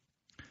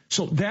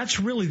 So that's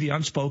really the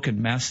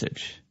unspoken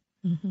message.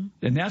 And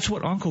that's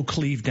what Uncle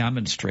Cleve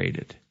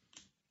demonstrated,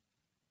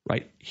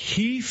 right?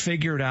 He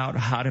figured out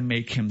how to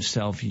make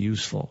himself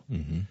useful.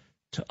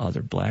 To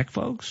other black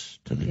folks,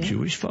 to the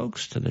Jewish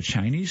folks, to the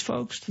Chinese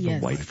folks, to the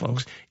white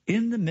folks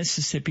in the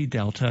Mississippi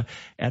Delta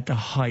at the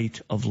height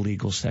of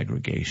legal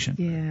segregation.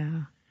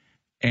 Yeah.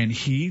 And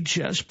he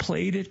just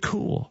played it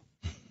cool.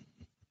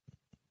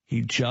 He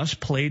just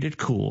played it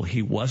cool.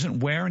 He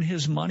wasn't wearing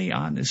his money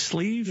on his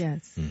sleeve.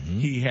 Yes. Mm-hmm.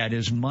 He had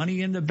his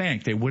money in the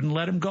bank. They wouldn't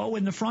let him go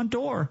in the front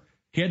door.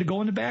 He had to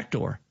go in the back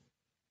door.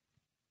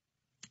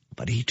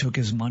 But he took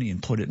his money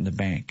and put it in the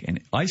bank.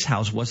 And Ice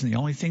House wasn't the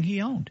only thing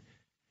he owned.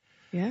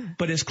 Yeah.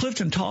 But as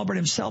Clifton Talbert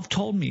himself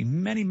told me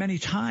many, many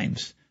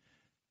times,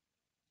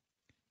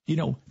 you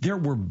know, there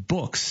were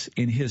books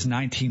in his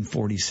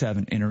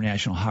 1947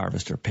 International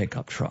Harvester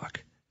pickup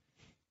truck.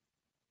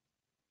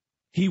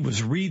 He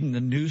was reading the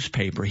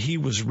newspaper. He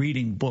was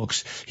reading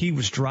books. He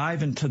was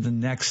driving to the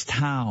next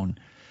town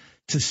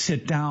to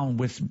sit down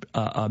with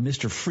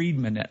Mr.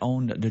 Friedman that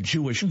owned the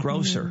Jewish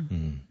grocer.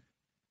 Mm-hmm.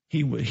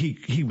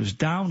 He was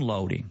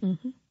downloading.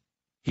 Mm-hmm.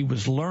 He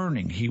was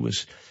learning. He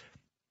was,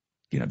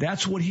 you know,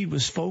 that's what he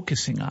was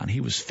focusing on.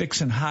 He was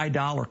fixing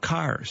high-dollar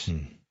cars.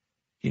 Mm.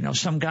 You know,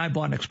 some guy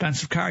bought an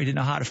expensive car. He didn't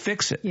know how to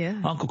fix it. Yeah.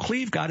 Uncle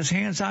Cleve got his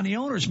hands on the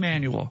owner's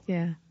manual.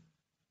 Yeah.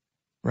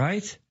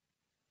 Right?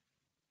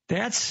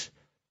 That's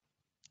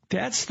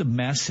the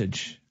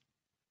message.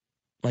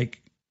 Like,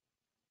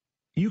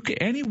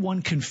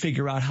 anyone can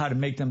figure out how to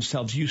make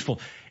themselves useful.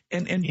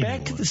 And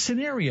back to the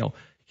scenario,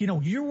 you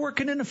know, you're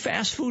working in a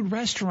fast food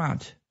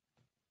restaurant.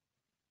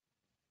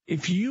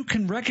 If you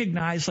can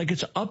recognize, like,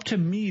 it's up to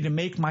me to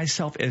make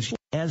myself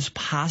as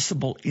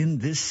possible in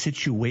this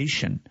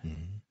situation,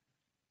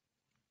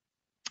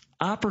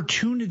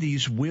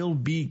 opportunities will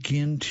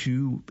begin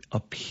to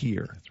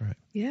appear. That's right.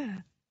 Yeah.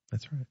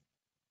 That's right.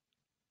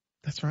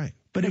 That's right.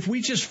 But if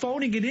we just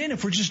phoning it in,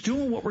 if we're just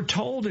doing what we're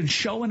told and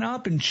showing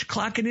up and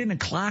clocking in and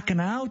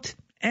clocking out,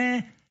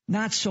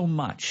 not so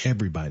much.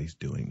 Everybody's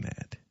doing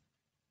that.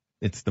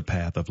 It's the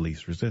path of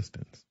least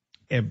resistance.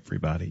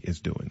 Everybody is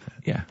doing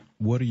that. Yeah.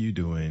 What are you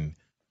doing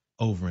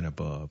over and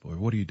above, or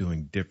what are you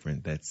doing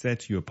different that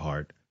sets you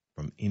apart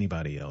from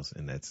anybody else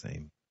in that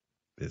same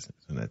business,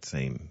 in that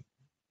same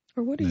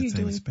Or what are you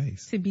doing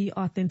space to be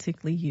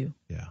authentically you?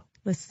 Yeah.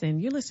 Listen,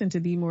 you're listening to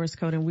The Morris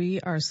Code, and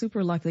we are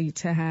super lucky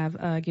to have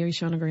Gary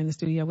Schoninger in the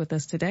studio with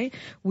us today.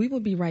 We will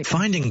be right back.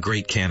 Finding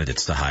great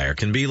candidates to hire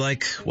can be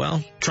like,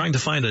 well, trying to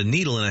find a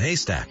needle in a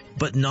haystack,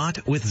 but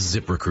not with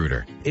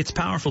ZipRecruiter. Its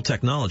powerful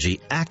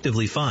technology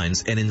actively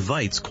finds and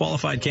invites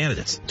qualified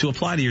candidates to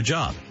apply to your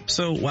job.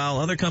 So while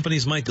other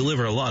companies might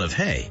deliver a lot of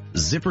hay,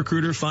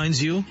 ZipRecruiter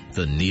finds you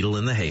the needle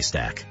in the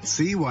haystack.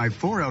 See why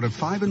 4 out of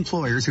 5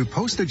 employers who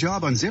post a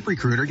job on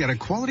ZipRecruiter get a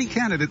quality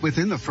candidate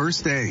within the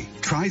first day.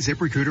 Try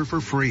ZipRecruiter for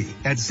free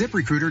at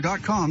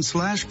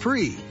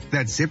ZipRecruiter.com/free.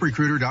 That's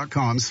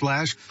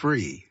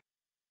ZipRecruiter.com/free.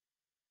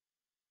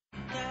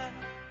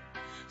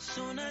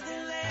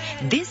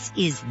 This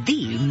is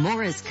The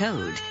Morris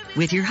Code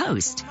with your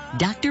host,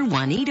 Dr.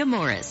 Juanita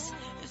Morris.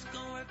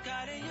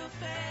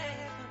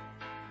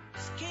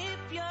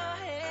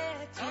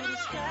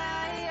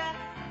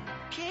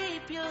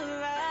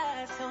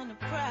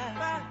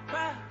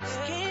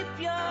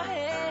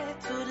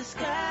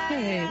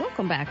 Hey,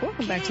 welcome back.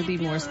 Welcome back to The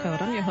Morris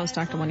Code. I'm your host,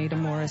 Dr. Juanita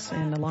Morris,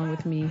 and along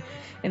with me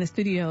in the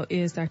studio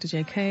is Dr.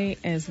 J.K.,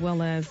 as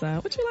well as,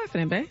 what you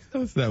laughing at, babe?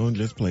 That one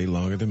just played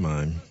longer than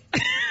mine.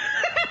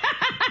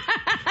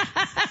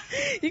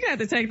 You got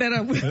to take that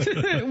up with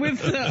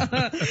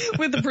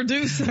the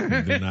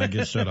producer. Then I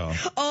get shut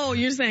off. Oh,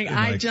 you're saying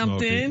I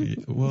jumped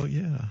in? Well,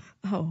 yeah.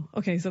 Oh,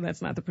 okay. So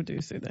that's not the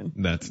producer then.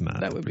 That's not.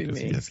 That would be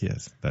me.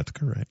 Yes, that's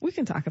correct. We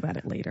can talk about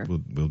it later.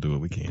 We'll do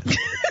what we can.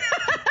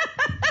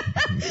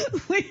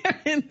 We are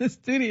in the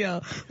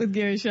studio with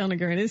Gary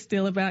Schoninger, and it's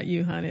still about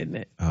you, hon, isn't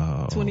it?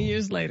 Oh, 20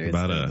 years later, it's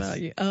still us.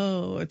 about you.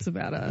 Oh, it's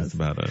about us. It's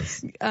about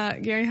us.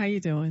 Gary, how you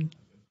doing?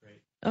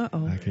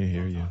 Uh-oh. I can't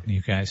hear you.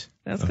 You guys?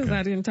 That's because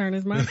I didn't turn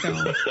his mic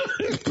on.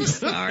 I'm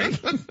sorry.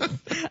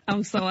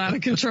 I'm so out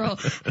of control.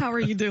 How are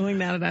you doing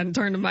now that I didn't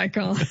turn the mic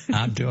on?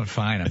 I'm doing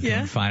fine. I'm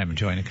doing fine. I'm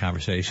enjoying the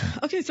conversation.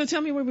 Okay, so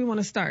tell me where we want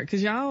to start,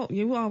 because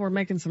you all were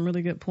making some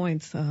really good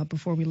points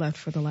before we left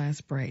for the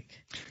last break.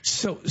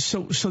 So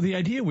the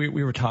idea we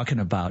were talking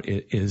about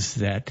is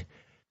that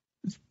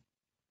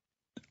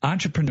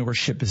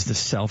entrepreneurship is the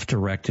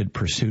self-directed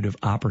pursuit of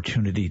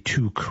opportunity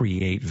to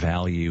create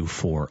value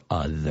for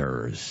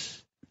others.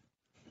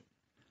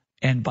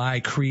 And by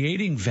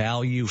creating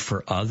value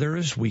for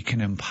others, we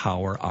can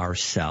empower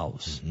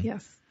ourselves. Mm-hmm.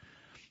 Yes.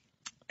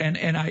 And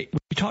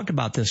we talked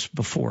about this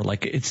before.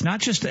 Like, it's not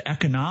just the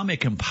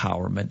economic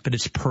empowerment, but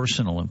it's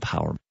personal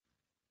empowerment.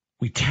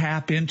 We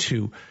tap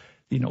into,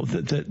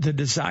 the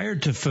desire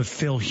to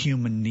fulfill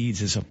human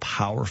needs is a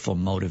powerful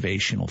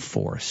motivational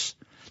force.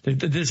 The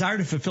desire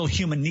to fulfill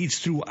human needs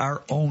through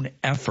our own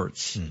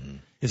efforts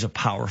is a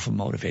powerful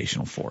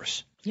motivational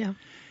force. Yeah.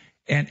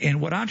 And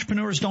what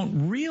entrepreneurs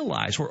don't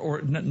realize,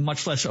 or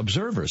much less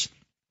observers,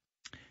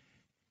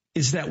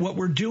 is that what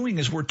we're doing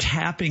is we're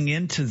tapping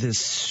into this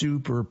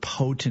super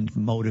potent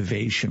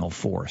motivational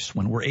force.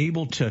 When we're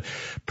able to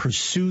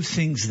pursue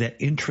things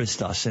that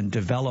interest us and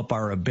develop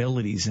our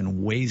abilities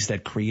in ways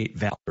that create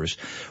value,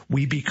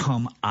 we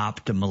become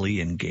optimally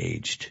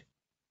engaged.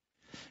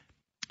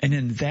 And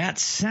in that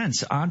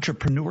sense,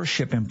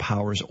 entrepreneurship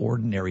empowers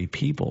ordinary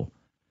people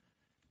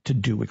to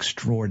do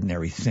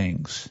extraordinary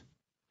things.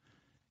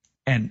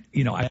 And,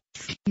 you know, I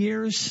have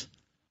years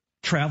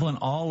traveling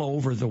all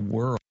over the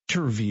world,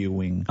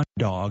 interviewing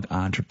underdog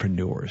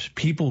entrepreneurs,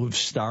 people who've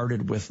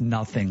started with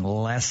nothing,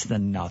 less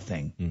than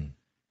nothing,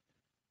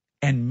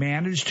 and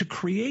managed to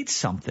create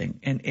something.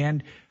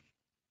 And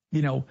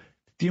you know,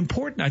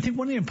 I think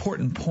one of the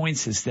important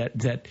points is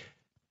that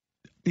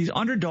these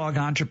underdog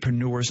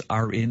entrepreneurs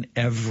are in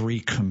every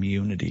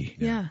community.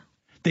 Yeah.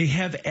 They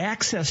have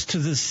access to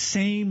the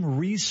same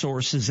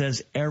resources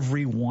as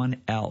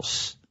everyone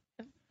else.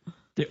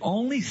 The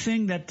only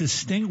thing that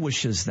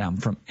distinguishes them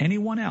from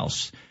anyone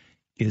else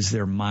is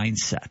their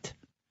mindset.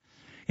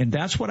 And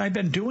that's what I've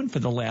been doing for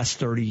the last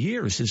 30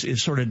 years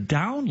is sort of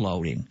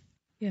downloading.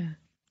 Yeah.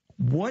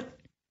 What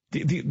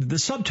the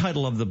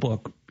subtitle of the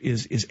book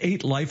is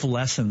 8 life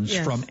lessons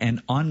from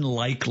an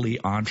unlikely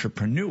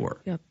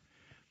entrepreneur. Yep.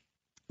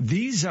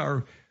 These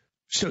are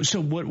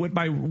so what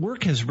my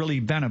work has really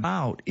been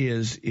about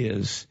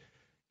is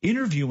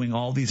interviewing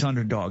all these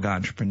underdog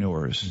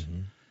entrepreneurs,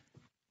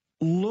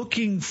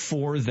 looking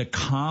for the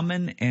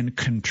common and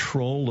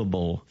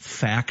controllable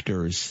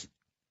factors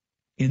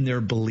in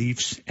their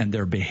beliefs and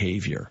their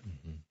behavior.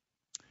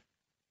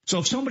 So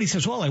if somebody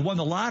says, well, I won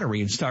the lottery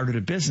and started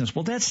a business,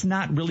 well, that's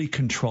not really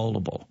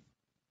controllable.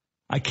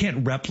 I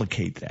can't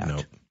replicate that.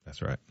 Nope,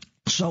 that's right.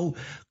 So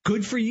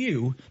good for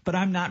you, but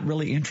I'm not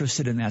really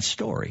interested in that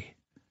story.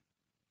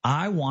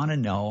 I want to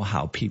know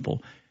how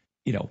people,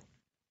 you know,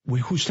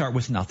 who start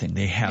with nothing,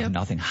 they have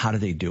nothing. How do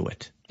they do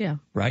it? Yeah.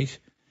 Right?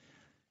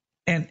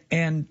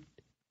 And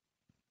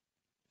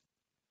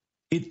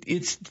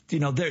it's, you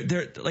know,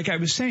 they're like I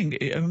was saying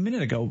a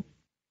minute ago,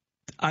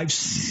 I've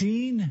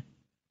seen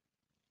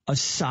a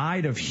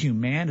side of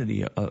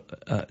humanity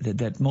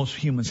that most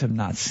humans have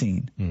not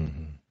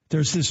seen.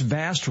 There's this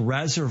vast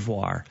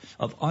reservoir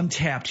of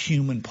untapped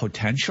human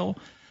potential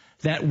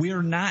that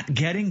we're not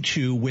getting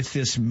to with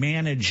this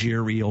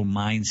managerial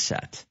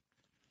mindset.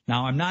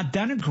 Now, I'm not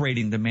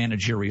denigrating the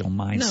managerial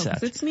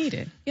mindset. No, it's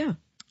needed. Yeah.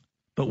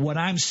 But what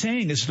I'm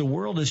saying is the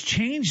world has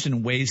changed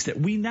in ways that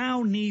we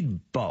now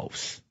need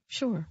both.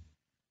 Sure.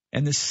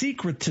 And the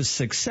secret to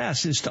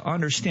success is to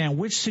understand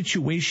which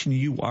situation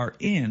you are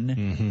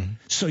in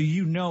so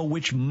you know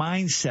which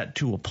mindset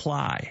to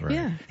apply. Right.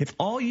 Yeah. If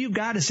all you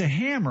got is a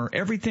hammer,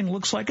 everything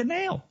looks like a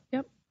nail.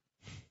 Yep.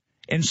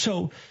 And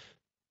so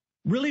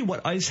really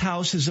what Ice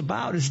House is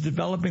about is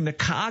developing the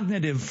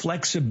cognitive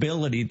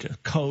flexibility to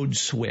code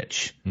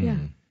switch. Yeah.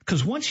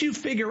 Because once you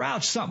figure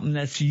out something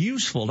that's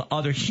useful to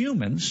other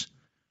humans,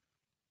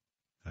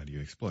 how do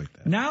you exploit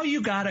that? Now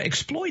you got to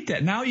exploit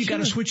that. Now you got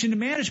to switch into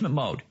management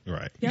mode.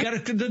 Right. You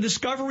got to, the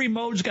discovery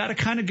mode's got to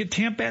kind of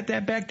tamp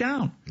that back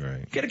down. Right.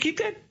 You got to keep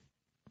that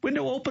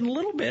window open a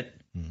little bit.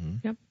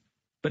 Yep.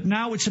 But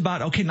now it's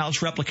about, okay, now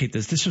let's replicate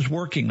this. This is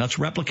working. Let's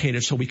replicate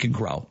it so we can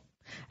grow.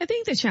 I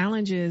think the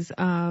challenge is,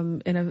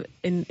 and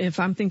if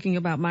I'm thinking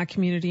about my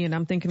community and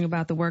I'm thinking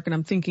about the work and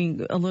I'm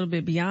thinking a little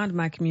bit beyond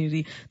my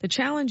community, the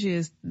challenge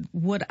is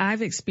what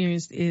I've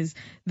experienced is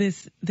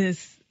this,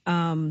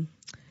 and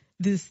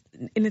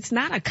it's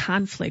not a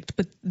conflict,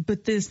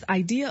 but this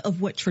idea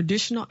of what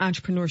traditional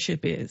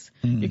entrepreneurship is.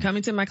 You're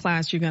coming to my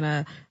class, you're going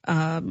to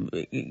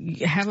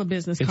have a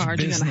business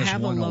card, you're going to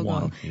have a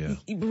logo. Yeah.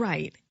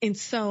 Right. And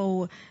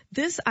so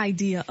this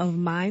idea of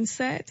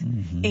mindset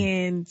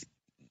and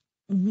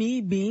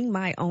me being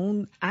my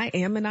own, I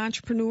am an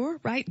entrepreneur,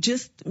 right?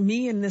 Just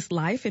me in this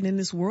life and in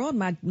this world.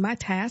 My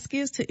task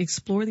is to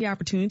explore the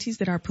opportunities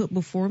that are put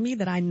before me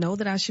that I know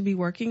that I should be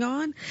working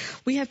on.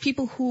 We have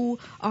people who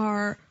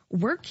are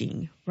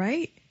working,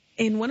 right?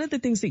 And one of the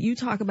things that you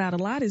talk about a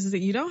lot is that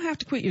you don't have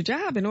to quit your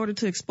job in order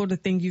to explore the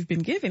thing you've been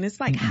given. It's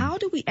like, how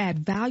do we add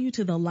value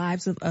to the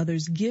lives of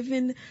others,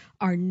 given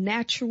our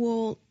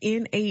natural,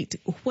 innate,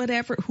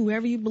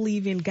 whoever you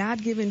believe in,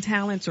 God-given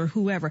talents or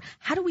whoever?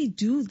 How do we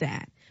do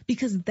that?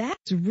 Because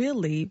that's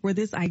really where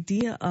this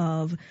idea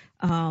of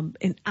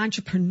an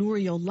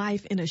entrepreneurial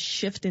life and a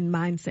shift in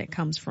mindset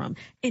comes from.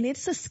 And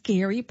it's a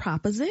scary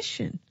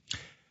proposition.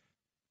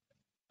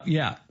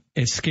 Yeah,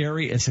 it's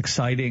scary. It's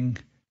exciting.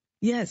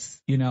 Yes.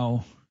 You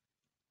know,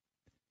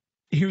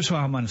 here's how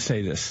I'm going to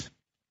say this.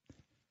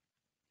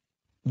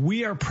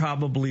 We are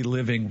probably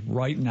living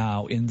right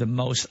now in the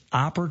most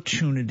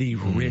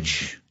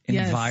opportunity-rich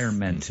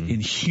environment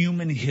in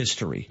human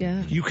history.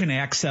 Yeah. You can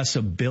access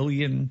 1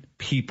 billion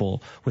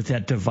people with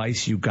that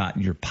device you got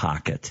in your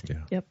pocket. Yeah.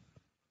 Yep.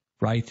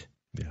 Right?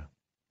 Yeah.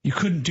 You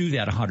couldn't do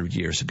that 100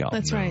 years ago.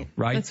 That's right.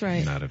 Right? That's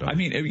right. Not at all. I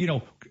mean, you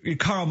know,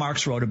 Karl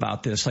Marx wrote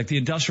about this, like the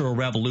Industrial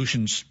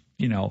Revolution's,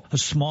 you know, a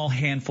small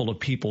handful of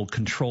people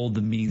controlled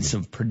the means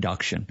of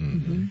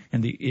production.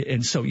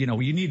 And so, you know,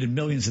 you needed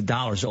millions of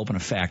dollars to open a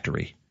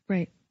factory.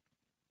 Right.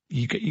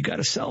 You got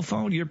a cell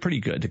phone, you're pretty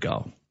good to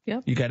go.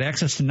 Yep. You got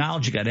access to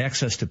knowledge, you got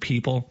access to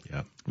people.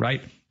 Yep.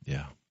 Right?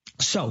 Yeah.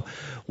 So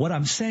what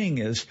I'm saying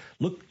is,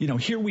 look, you know,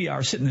 here we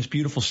are sitting in this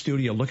beautiful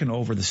studio looking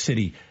over the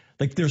city.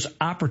 Like there's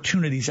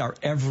opportunities are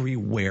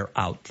everywhere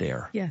out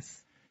there.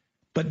 Yes.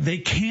 But they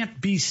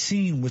can't be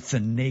seen with the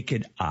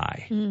naked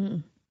eye.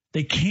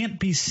 They can't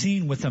be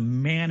seen with a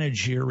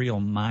managerial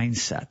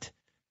mindset.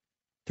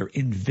 They're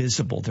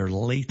invisible. They're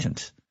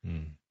latent.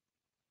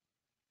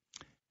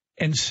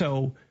 And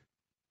so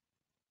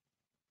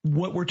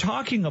what we're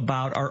talking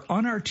about are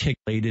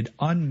unarticulated,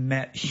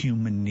 unmet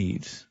human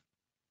needs.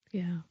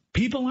 Yeah.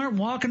 People aren't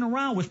walking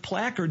around with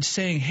placards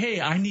saying, hey,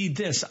 I need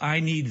this, I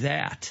need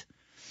that.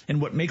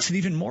 And what makes it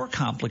even more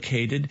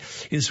complicated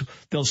is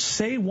they'll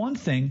say one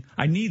thing,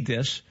 I need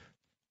this,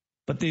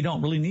 but they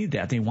don't really need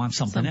that. They want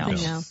something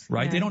else.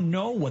 Right? Yeah. They don't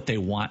know what they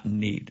want and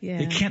need. Yeah.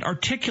 They can't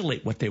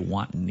articulate what they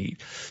want and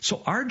need.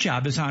 So our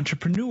job as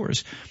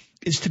entrepreneurs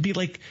is to be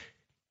like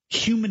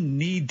human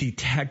need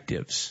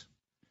detectives,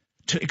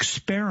 to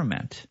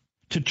experiment,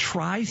 to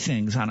try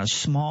things on a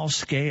small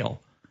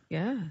scale.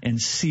 Yeah. And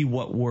see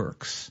what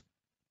works.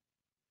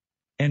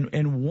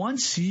 And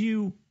once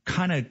you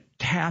kind of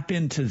tap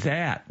into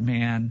that,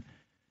 man,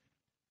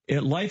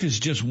 life is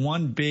just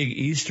one big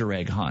Easter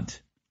egg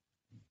hunt.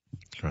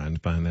 Trying to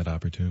find that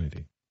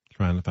opportunity.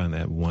 Trying to find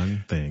that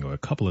one thing or a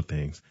couple of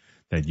things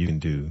that you can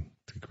do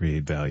to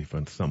create value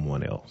for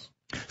someone else.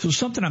 So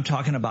something I'm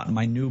talking about in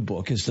my new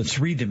book is the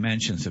 3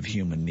 dimensions of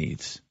human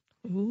needs.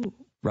 Ooh.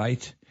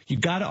 Right? You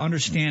got to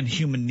understand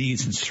human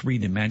needs in 3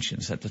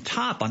 dimensions. At the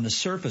top, on the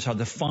surface, are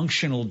the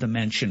functional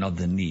dimension of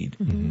the need.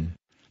 Mm-hmm.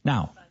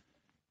 Now,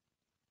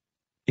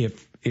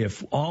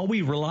 if all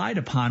we relied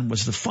upon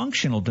was the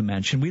functional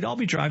dimension, we'd all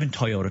be driving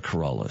Toyota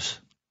Corollas.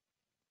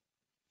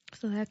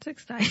 So that's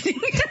exciting.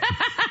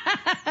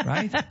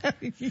 Right?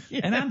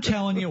 Yes. And I'm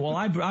telling you, well,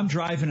 I'm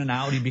driving an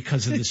Audi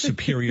because of the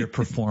superior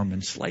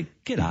performance.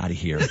 Like, get out of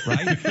here,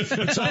 right?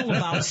 It's all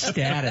about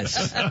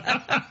status.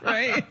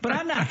 Right. But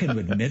I'm not going to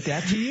admit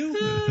that to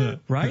you,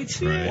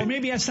 right? Or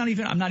maybe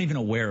I'm not even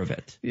aware of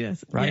it.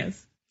 Yes. Right?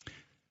 Yes.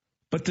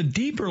 But the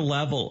deeper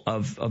level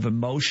of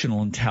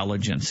emotional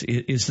intelligence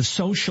is the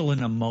social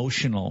and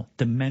emotional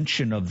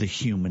dimension of the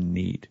human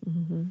need.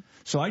 Mm-hmm.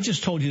 So I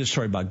just told you the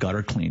story about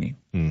gutter cleaning,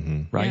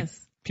 right?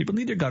 Yes. People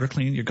need their gutter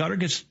cleaned. Your gutter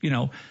gets,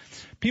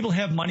 people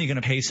have money,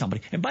 going to pay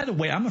somebody. And by the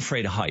way, I'm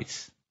afraid of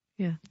heights.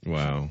 Yeah.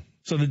 Wow.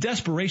 So the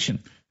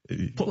desperation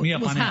put me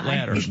up on that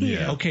ladder.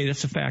 Yeah. Okay,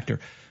 that's a factor.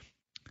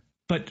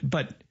 But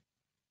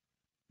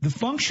the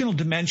functional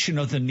dimension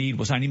of the need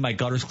was I need my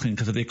gutters cleaned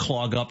because if they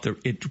clog up,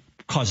 it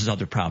causes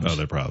other problems.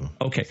 Other problem.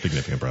 Okay.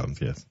 Significant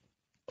problems, yes.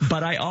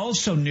 But I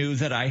also knew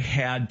that I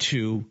had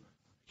to,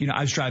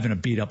 I was driving a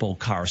beat up old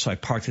car, so I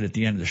parked it at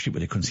the end of the street where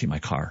they couldn't see my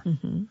car.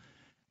 Mm-hmm.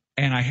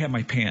 And I had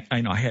my pants,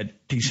 I had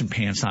decent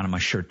pants on and my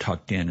shirt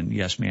tucked in and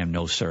yes, ma'am,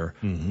 no, sir.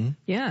 Mm-hmm.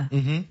 Yeah.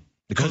 Mm-hmm.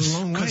 It goes a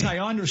long way. Because I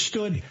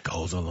understood. It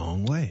goes a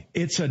long way.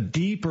 It's a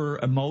deeper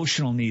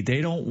emotional need.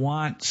 They don't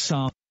want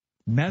some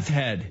meth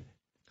head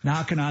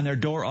knocking on their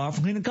door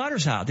offering the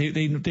gutters out.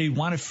 They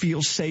want to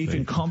feel safe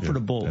and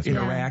comfortable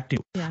interacting.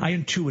 Yeah. I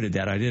intuited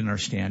that. I didn't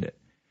understand it.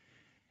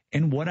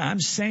 And what I'm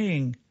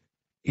saying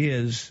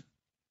is,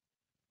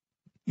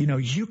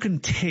 you can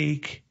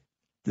take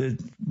the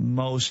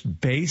most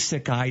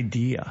basic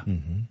idea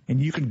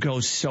and you can go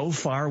so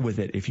far with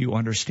it if you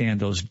understand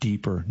those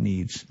deeper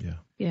needs. Yeah.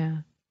 Yeah.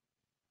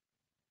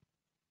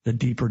 The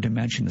deeper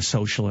dimension, the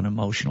social and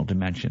emotional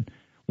dimension.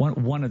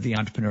 One of the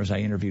entrepreneurs I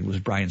interviewed was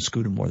Brian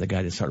Scudamore, the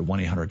guy that started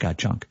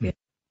 1-800-GOT-JUNK. Yeah.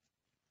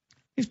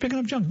 He's picking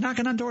up junk,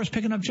 knocking on doors,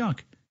 picking up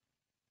junk.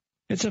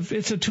 It's a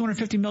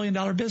 $250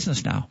 million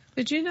business now.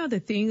 But the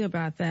thing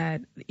about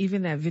that,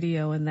 even that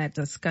video and that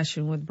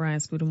discussion with Brian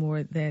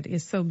Scudamore that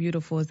is so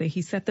beautiful is that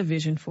he set the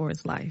vision for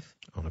his life.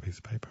 On a piece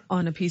of paper.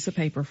 On a piece of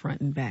paper,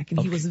 front and back. And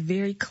he was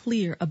very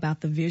clear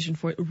about the vision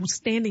for it,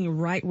 standing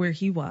right where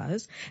he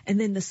was. And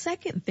then the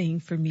second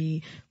thing for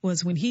me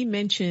was when he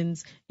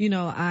mentions,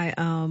 I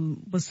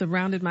was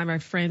surrounded by my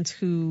friends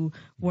who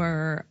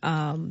were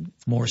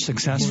more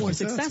successful.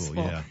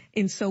 Yeah.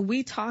 And so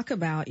we talk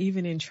about,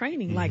 even in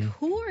training, like,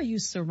 who are you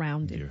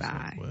surrounded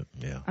by?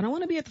 Yeah. I don't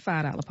want to be at the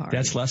 $5 party.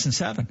 That's lesson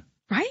 7.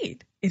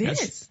 Right. It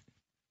is.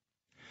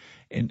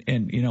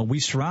 And we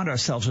surround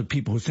ourselves with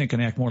people who think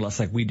and act more or less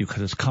like we do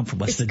because it's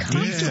comfortable. That's the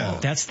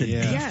default. That's the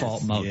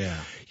default mode. Yeah.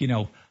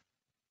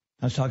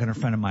 I was talking to a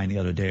friend of mine the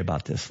other day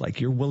about this.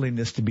 Like, your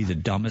willingness to be the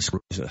dumbest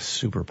is a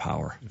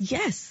superpower.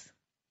 Yes.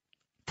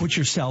 Put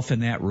yourself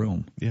in that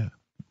room. Yeah.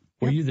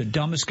 Where you're the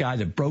dumbest guy,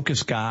 the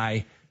brokest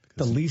guy,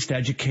 the least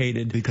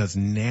educated. Because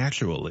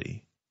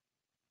naturally,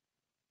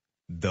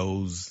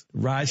 those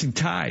rising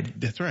tide.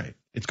 That's right.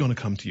 It's going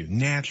to come to you.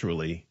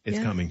 Naturally, it's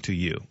coming to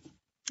you.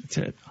 That's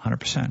it.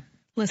 100%.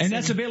 Listen, and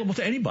that's available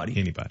to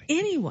anybody.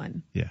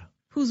 Anyone. Yeah.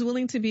 Who's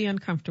willing to be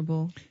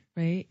uncomfortable,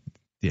 right?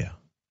 Yeah.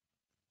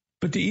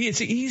 But it's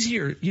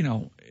easier,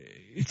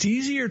 it's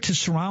easier to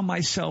surround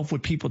myself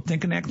with people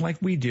think and act like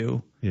we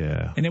do.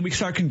 Yeah. And then we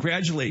start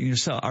congratulating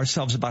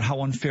ourselves about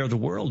how unfair the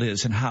world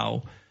is and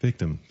how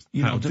victim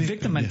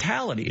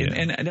mentality. Yeah.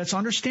 And that's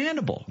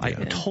understandable. Yeah. I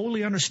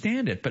totally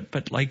understand it.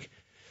 But like,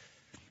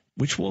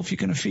 which wolf you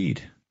going to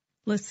feed?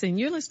 Listen,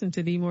 you're listening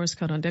to The Morris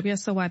Code on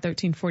WSOY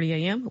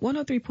 1340 AM,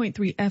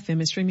 103.3 FM,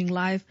 and streaming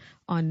live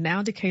on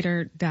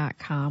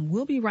nowdecatur.com.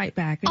 We'll be right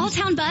back.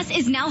 Alltown Bus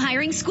is now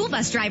hiring school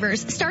bus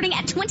drivers starting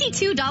at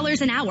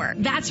 $22 an hour.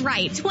 That's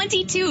right,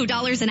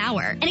 $22 an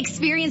hour. And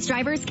experienced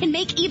drivers can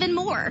make even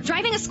more.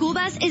 Driving a school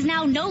bus is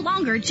now no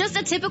longer just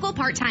a typical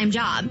part-time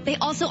job. They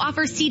also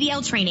offer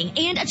CDL training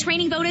and a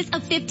training bonus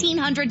of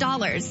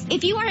 $1,500.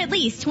 If you are at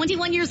least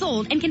 21 years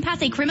old and can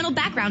pass a criminal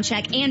background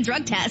check and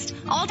drug test,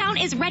 Alltown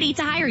is ready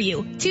to hire you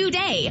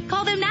today.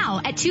 Call them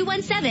now at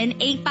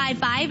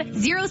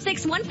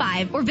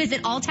 217-855-0615 or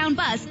visit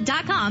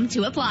alltownbus.com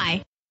to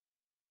apply.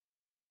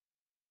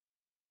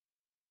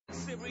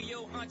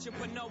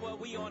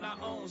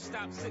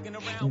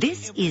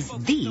 This is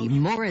The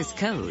Morris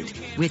Code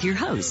with your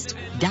host,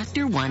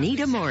 Dr.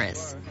 Juanita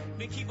Morris.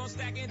 Keep on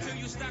stacking till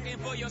you stacking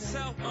for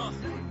yourself.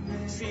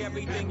 See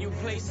everything you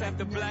place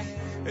after black.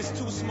 It's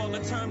too small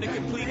a term to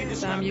completely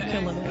describe you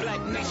killing it.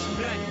 Black nation,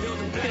 black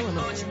building, black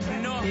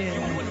entrepreneur.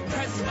 Yeah. You want to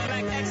press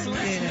black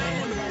excellence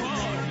now on the board.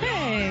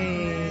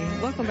 Hey,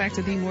 welcome back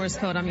to The Morris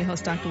Code. I'm your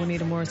host, Dr.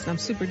 Juanita Morris, and I'm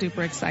super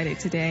duper excited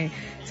today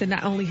to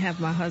not only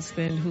have my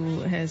husband, who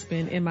has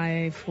been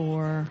MIA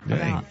for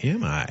about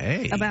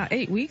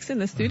 8 weeks in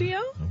the studio.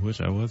 I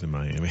wish I was in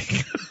Miami.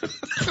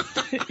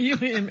 You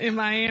in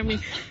Miami?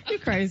 You're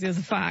crazy as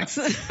a fox.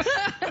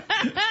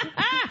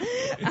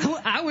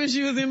 I wish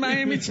you was in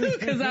Miami too,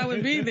 because I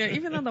would be there,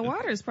 even though the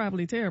water is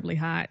probably terribly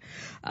hot.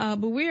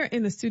 But we're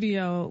in the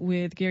studio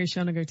with Gary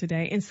Schoninger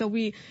today. And so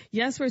we're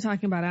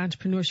talking about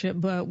entrepreneurship,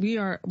 but we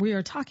are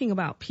talking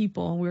about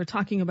people, and we're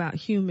talking about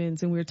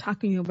humans, and we're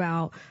talking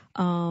about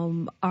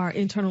our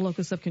internal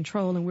locus of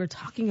control, and we're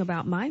talking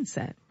about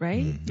mindset,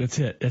 right? That's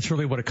it. That's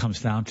really what it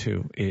comes down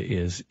to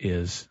is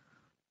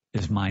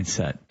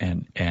mindset.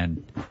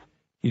 And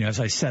you know,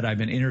 as I said, I've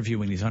been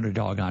interviewing these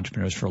underdog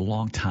entrepreneurs for a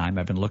long time.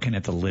 I've been looking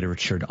at the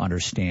literature to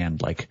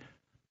understand, like,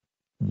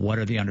 what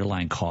are the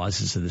underlying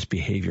causes of this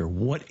behavior?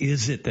 What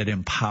is it that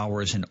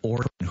empowers an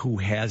orphan who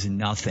has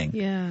nothing?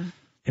 Yeah.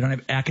 They don't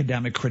have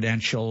academic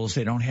credentials.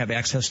 They don't have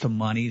access to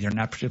money. They're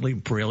not particularly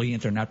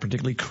brilliant. They're not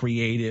particularly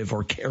creative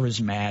or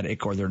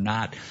charismatic, or they're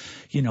not,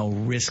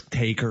 risk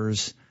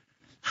takers.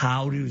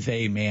 How do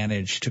they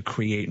manage to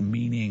create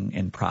meaning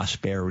and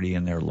prosperity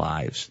in their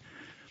lives?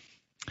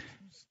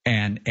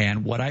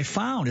 And what I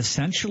found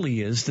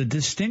essentially is the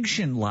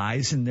distinction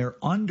lies in their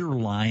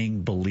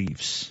underlying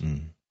beliefs,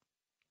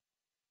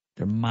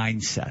 their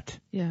mindset.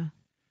 Yeah.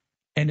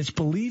 And it's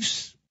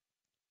beliefs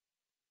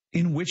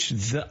in which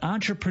the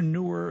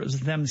entrepreneurs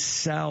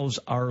themselves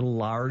are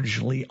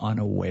largely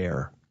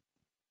unaware.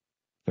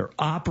 They're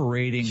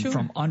operating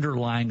from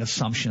underlying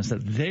assumptions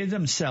that they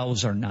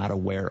themselves are not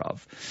aware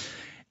of.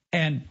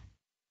 And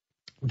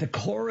the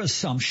core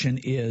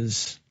assumption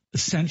is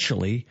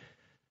essentially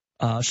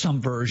some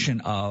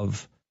version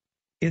of,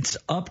 it's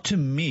up to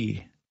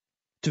me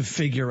to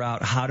figure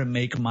out how to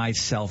make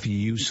myself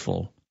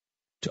useful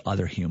to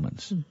other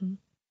humans. Mm-hmm.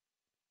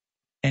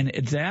 And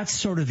that's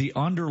sort of the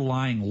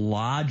underlying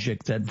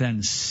logic that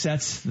then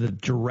sets the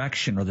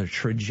direction or the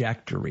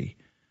trajectory.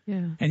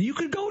 Yeah. And you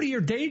could go to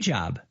your day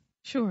job.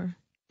 Sure.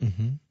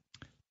 Mm-hmm.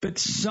 But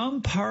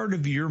some part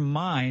of your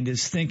mind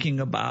is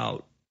thinking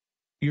about,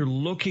 you're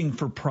looking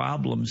for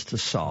problems to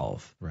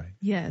solve. Right.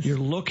 Yes.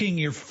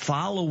 You're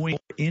following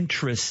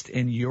interest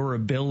in your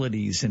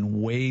abilities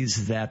in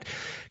ways that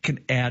can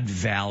add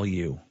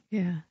value.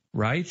 Yeah.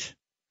 Right?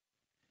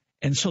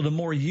 And so the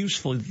more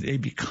useful they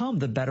become,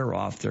 the better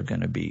off they're going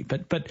to be.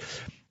 But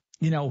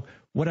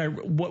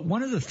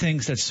one of the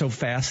things that's so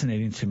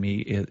fascinating to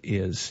me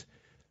is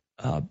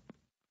the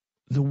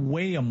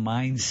way a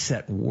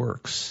mindset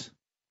works.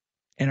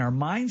 And our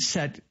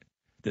mindset,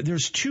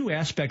 there's two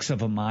aspects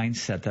of a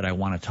mindset that I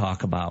want to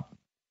talk about.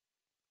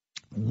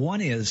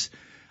 One is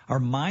our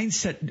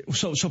mindset.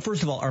 So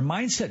first of all, our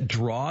mindset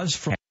draws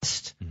from the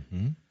past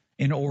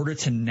in order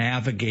to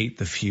navigate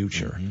the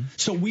future. Mm-hmm.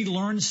 So we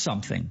learn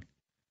something,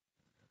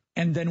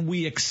 and then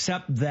we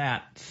accept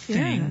that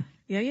thing.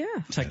 Yeah.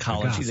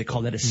 Psychology, they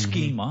call that a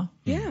schema.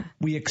 Yeah.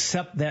 We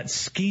accept that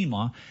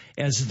schema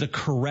as the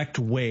correct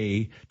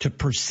way to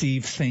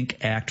perceive, think,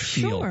 act,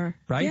 feel. Sure.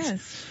 Right?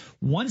 Yes.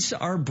 Once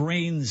our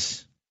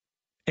brains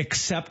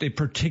accept a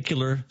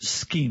particular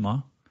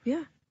schema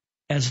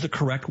as the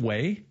correct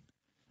way,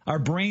 our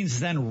brains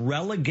then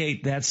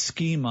relegate that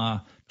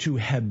schema to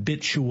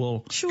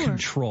habitual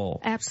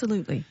control.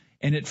 Absolutely.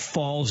 And it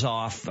falls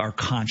off our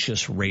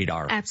conscious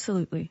radar.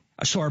 Absolutely.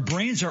 So our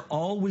brains are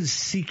always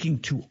seeking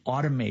to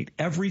automate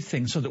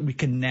everything so that we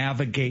can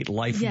navigate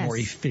life more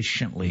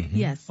efficiently. Mm-hmm.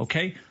 Yes.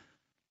 Okay?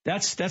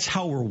 That's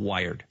how we're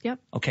wired. Yep.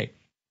 Okay.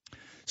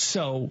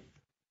 So,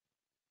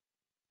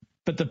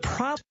 but the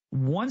problem,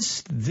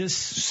 once this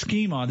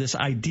schema, this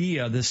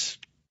idea, this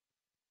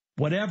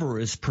whatever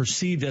is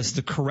perceived as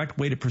the correct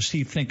way to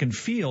perceive, think, and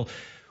feel,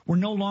 we're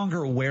no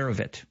longer aware of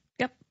it.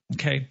 Yep.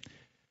 Okay.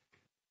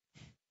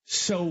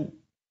 So,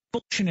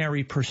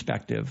 evolutionary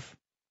perspective,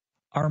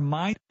 our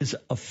mind is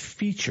a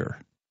feature.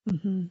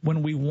 Mm-hmm.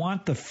 When we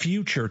want the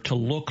future to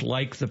look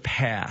like the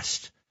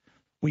past,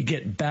 We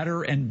get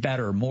better and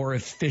better, more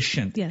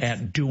efficient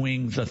at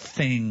doing the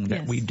thing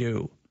that we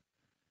do.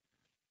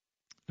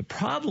 The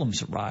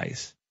problems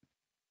arise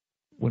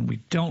when we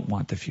don't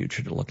want the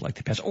future to look like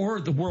the past,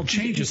 or the world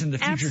changes and the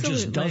future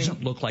just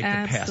doesn't look like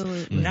the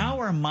past. Now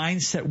our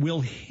mindset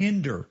will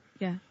hinder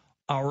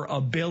our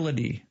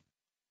ability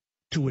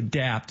to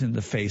adapt in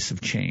the face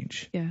of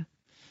change. Yeah.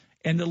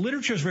 And the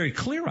literature is very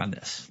clear on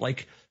this.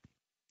 Like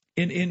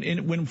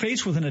when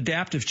faced with an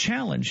adaptive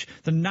challenge,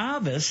 the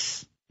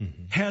novice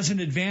has an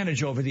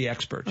advantage over the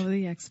expert.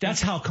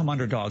 That's how come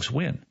underdogs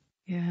win.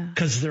 Yeah.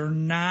 Because they're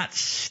not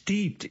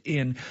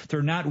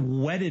they're not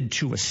wedded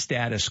to a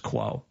status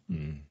quo.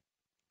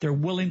 They're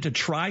willing to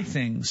try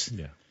things.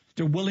 Yeah.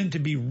 They're willing to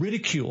be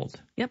ridiculed.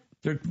 Yep.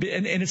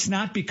 And it's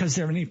not because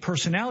there are any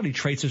personality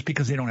traits, it's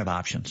because they don't have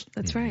options.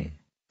 That's right.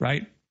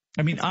 Right?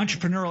 I mean,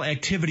 entrepreneurial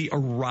activity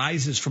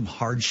arises from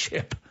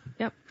hardship.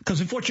 Yep.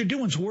 Because if what you're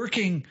doing is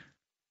working,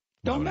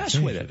 don't mess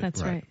with it.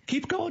 That's right.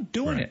 Keep going,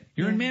 doing it.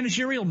 You're in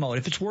managerial mode.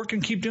 If it's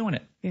working, keep doing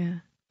it. Yeah.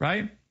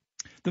 Right?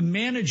 The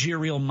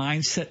managerial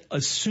mindset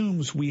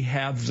assumes we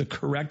have the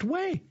correct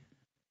way.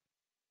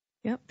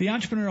 Yep. The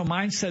entrepreneurial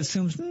mindset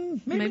assumes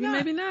maybe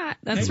not.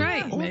 That's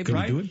right. Not. Maybe.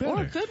 Right? Do it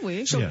better. Or could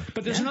we?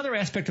 But there's another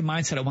aspect of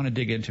mindset I want to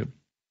dig into.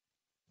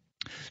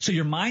 So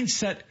your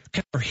mindset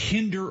can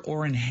hinder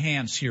or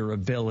enhance your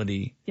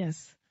ability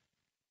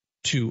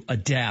to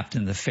adapt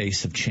in the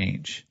face of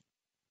change.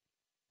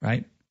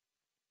 Right?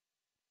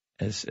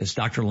 As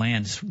Dr.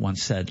 Lanz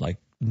once said, like,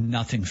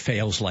 nothing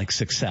fails like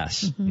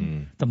success.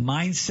 The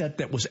mindset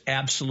that was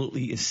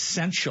absolutely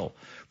essential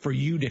for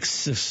you to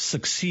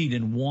succeed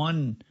in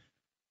one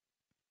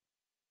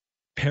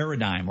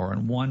paradigm or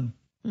in one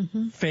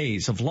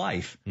phase of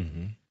life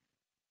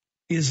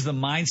is the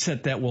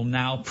mindset that will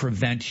now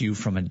prevent you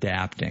from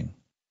adapting.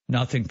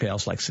 Nothing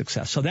fails like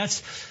success. So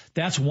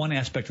that's one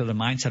aspect of the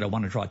mindset I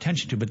want to draw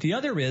attention to. But the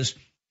other is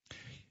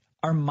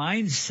our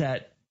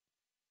mindset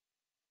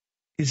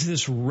is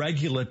this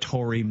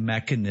regulatory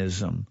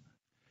mechanism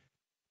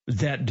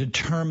that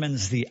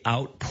determines the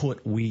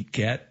output we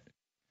get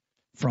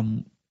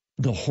from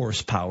the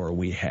horsepower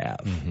we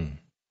have.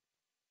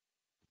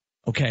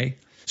 Okay?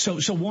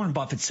 So Warren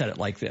Buffett said it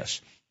like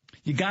this.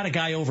 You got a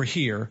guy over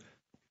here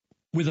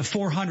with a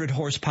 400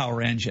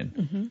 horsepower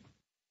engine,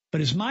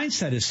 but his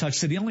mindset is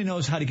such that he only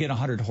knows how to get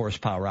 100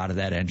 horsepower out of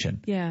that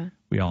engine. Yeah.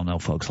 We all know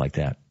folks like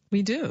that.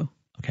 We do.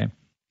 Okay?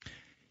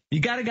 You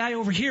got a guy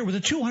over here with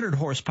a 200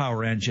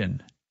 horsepower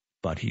engine,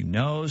 but he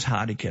knows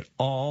how to get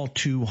all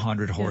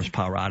 200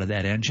 horsepower out of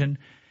that engine.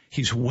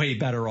 He's way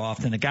better off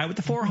than the guy with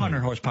the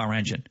 400 horsepower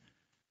engine.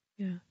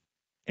 Yeah.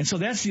 And so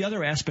that's the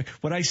other aspect.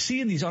 What I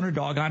see in these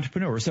underdog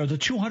entrepreneurs, they're the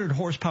 200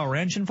 horsepower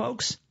engine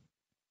folks,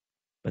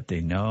 but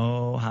they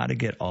know how to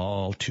get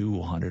all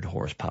 200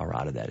 horsepower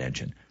out of that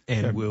engine.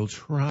 And we'll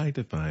try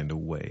to find a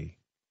way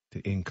to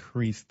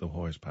increase the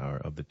horsepower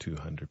of the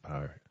 200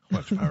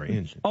 horsepower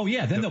engine. Oh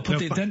yeah, then they'll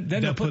put a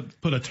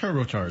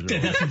turbocharger.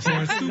 That's what I'm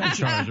saying.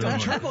 Supercharger.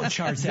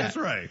 Turbocharge that. That's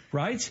right.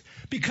 Right?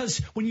 Because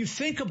when you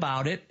think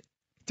about it,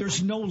 there's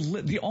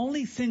the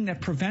only thing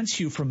that prevents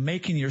you from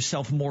making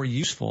yourself more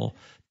useful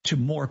to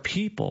more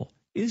people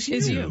is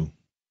you.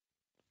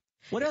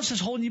 What else is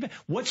holding you back?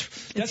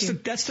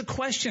 That's the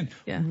question.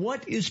 Yeah.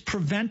 What is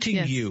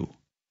preventing you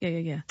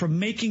from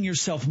making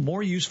yourself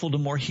more useful to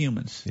more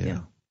humans? Yeah.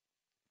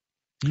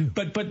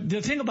 But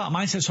the thing about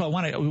mindset,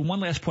 one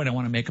last point I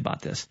want to make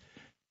about this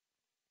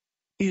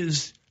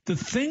is the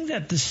thing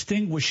that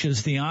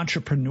distinguishes the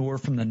entrepreneur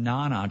from the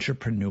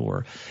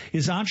non-entrepreneur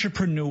is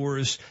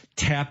entrepreneurs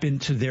tap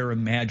into their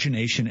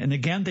imagination. And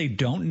again, they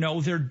don't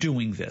know they're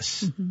doing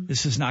this.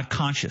 This is not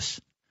conscious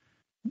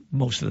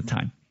most of the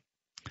time.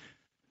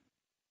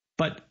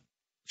 But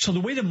so the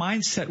way the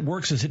mindset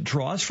works is it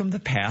draws from the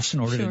past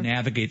in order to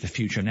navigate the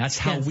future. And that's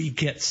how we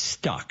get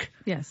stuck.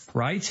 Yes.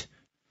 Right?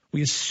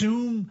 We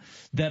assume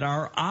that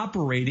our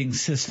operating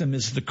system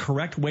is the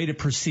correct way to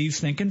perceive,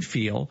 think, and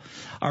feel.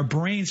 Our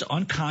brains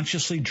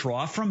unconsciously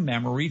draw from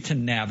memory to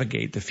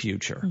navigate the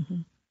future.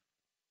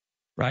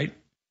 Right?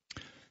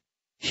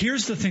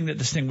 Here's the thing that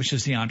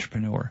distinguishes the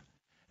entrepreneur.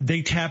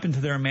 They tap into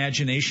their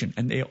imagination,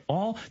 and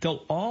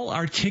they'll all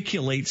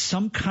articulate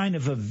some kind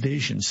of a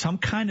vision, some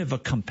kind of a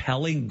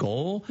compelling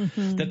goal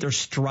that they're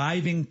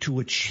striving to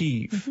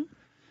achieve.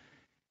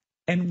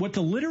 And what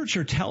the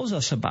literature tells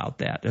us about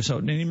that, there's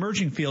an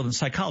emerging field in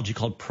psychology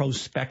called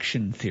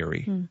prospection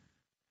theory,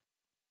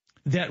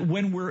 that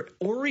when we're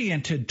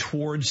oriented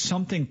towards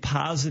something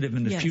positive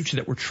in the future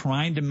that we're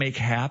trying to make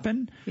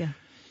happen,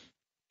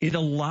 it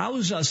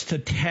allows us to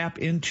tap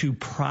into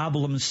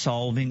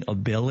problem-solving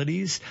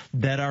abilities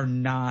that are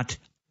not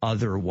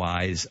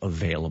otherwise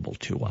available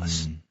to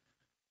us.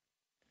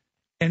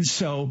 And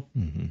so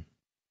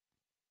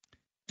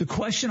the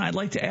question I'd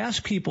like to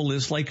ask people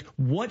is, like,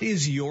 what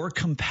is your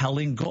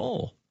compelling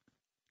goal?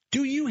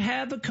 Do you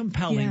have a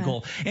compelling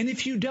goal? And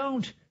if you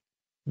don't,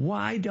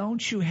 why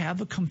don't you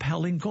have a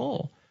compelling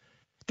goal?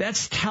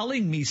 That's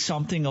telling me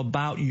something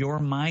about your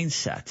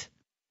mindset,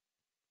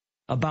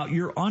 about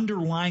your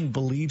underlying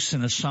beliefs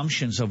and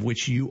assumptions of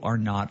which you are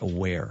not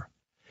aware.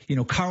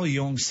 Carl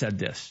Jung said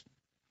this.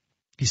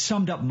 He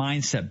summed up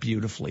mindset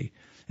beautifully.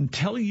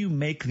 Until you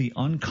make the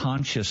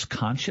unconscious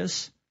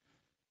conscious,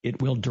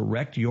 it will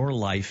direct your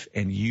life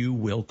and you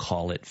will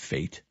call it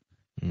fate.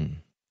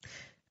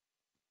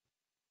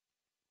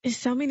 There's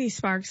so many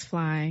sparks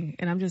flying,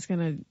 and I'm just going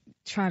to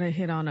try to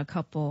hit on a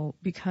couple,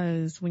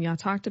 because when y'all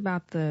talked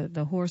about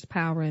the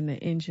horsepower in the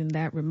engine,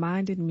 that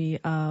reminded me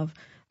of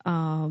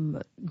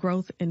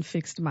growth and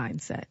fixed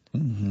mindset.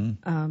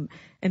 And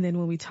then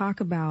when we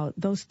talk about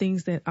those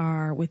things that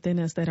are within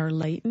us that are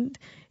latent,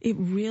 it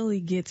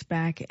really gets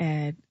back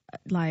at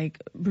like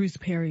Bruce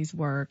Perry's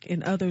work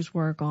and others'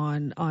 work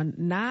on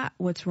not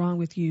what's wrong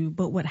with you,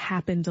 but what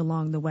happened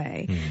along the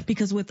way.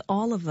 Because with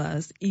all of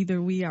us, either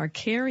we are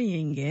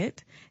carrying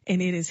it and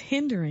it is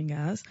hindering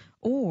us,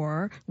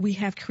 or we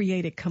have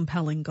created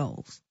compelling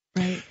goals,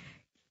 right?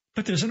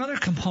 But there's another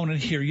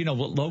component here. You know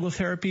what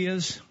logotherapy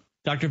is?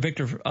 Dr.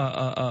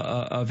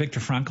 Viktor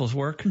Frankl's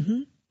work,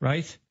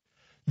 right?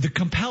 The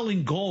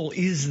compelling goal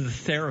is the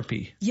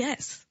therapy.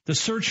 Yes. The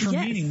search for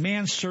meaning,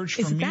 man's search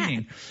for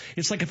meaning.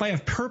 It's like if I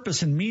have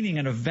purpose and meaning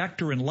and a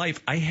vector in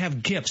life, I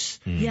have gifts.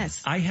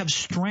 Yes. I have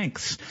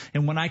strengths.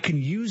 And when I can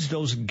use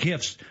those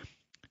gifts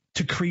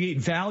to create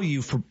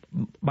value for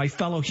my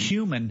fellow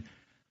human,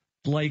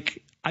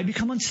 like I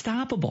become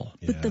unstoppable.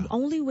 But the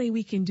only way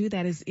we can do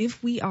that is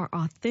if we are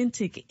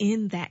authentic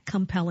in that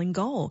compelling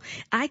goal.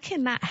 I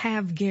cannot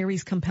have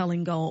Gary's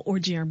compelling goal or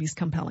Jeremy's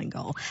compelling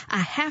goal. I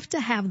have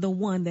to have the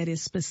one that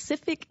is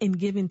specific and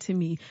given to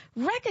me,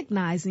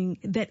 recognizing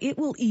that it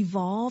will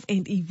evolve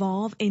and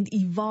evolve and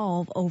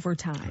evolve over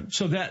time.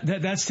 So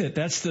that's it.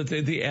 That's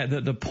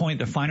the point,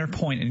 the finer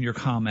point in your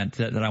comment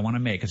that I want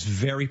to make. It's a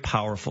very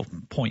powerful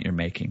point you're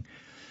making.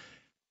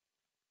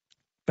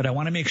 But I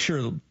want to make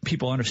sure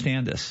people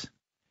understand this.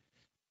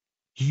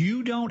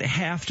 You don't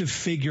have to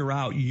figure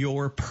out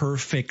your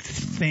perfect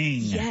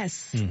thing.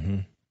 Yes.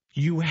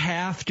 You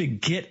have to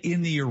get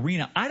in the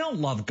arena. I don't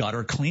love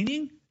gutter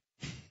cleaning.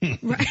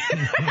 Right.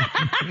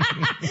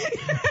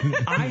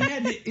 I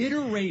had to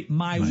iterate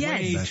my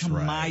way to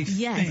my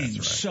thing.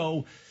 Right.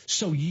 So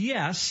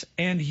yes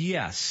and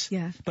yes.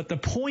 Yes. But the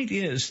point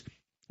is,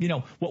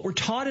 what we're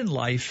taught in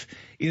life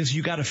is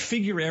you got to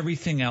figure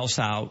everything else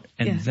out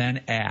and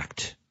then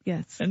act.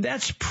 Yes. And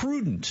that's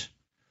prudent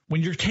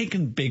when you're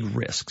taking big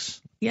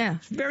risks. Yeah.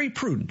 It's very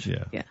prudent.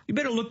 Yeah. You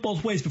better look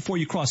both ways before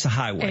you cross the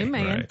highway.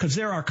 Amen. Because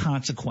there are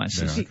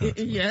consequences.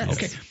 Yes.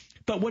 Okay.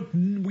 But what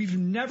we've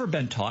never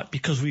been taught,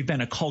 because we've been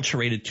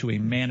acculturated to a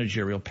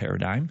managerial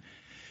paradigm,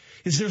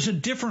 is there's a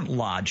different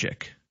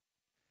logic.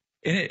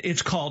 And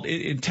it's called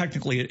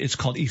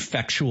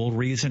effectual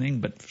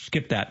reasoning, but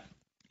skip that.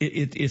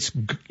 It's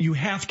you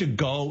have to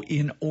go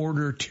in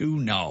order to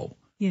know.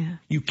 Yeah.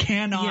 You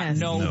cannot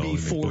know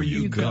before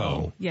you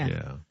go.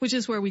 Yeah. Which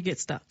is where we get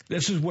stuck.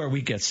 This is where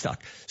we get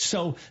stuck.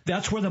 So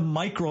that's where the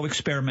micro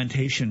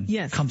experimentation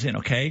comes in,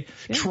 okay?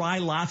 Yeah. Try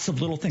lots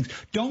of little things.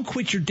 Don't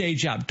quit your day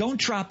job. Don't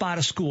drop out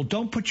of school.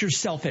 Don't put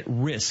yourself at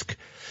risk.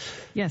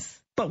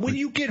 Yes. But when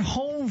you get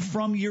home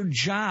from your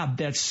job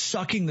that's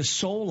sucking the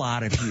soul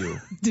out of you,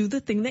 do the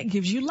thing that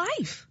gives you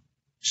life.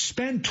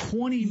 Spend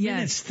 20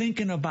 minutes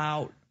thinking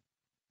about,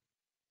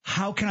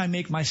 how can I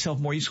make myself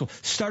more useful?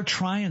 Start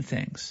trying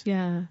things.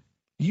 Yeah.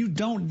 You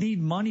don't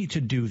need money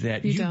to do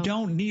that. You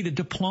don't need a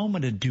diploma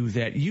to do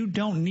that. You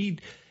don't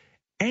need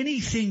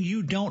anything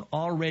you don't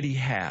already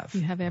have.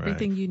 You have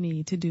everything you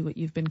need to do what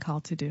you've been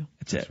called to do.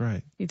 That's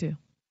right. You do.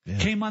 Yeah.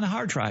 Came on the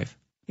hard drive.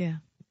 Yeah,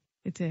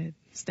 it did.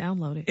 It's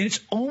downloaded.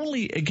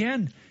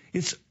 And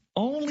it's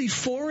only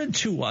foreign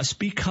to us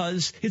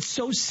because it's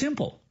so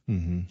simple.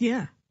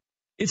 Yeah.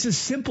 It's a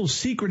simple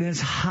secret and it's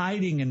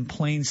hiding in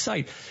plain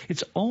sight.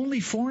 It's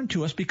only foreign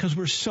to us because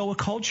we're so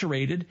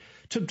acculturated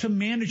to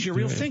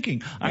managerial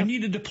thinking. I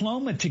need a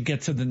diploma to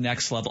get to the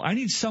next level. I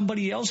need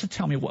somebody else to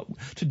tell me what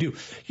to do.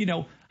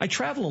 I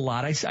travel a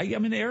lot.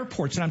 I'm in the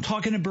airports and I'm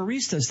talking to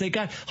baristas. They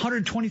got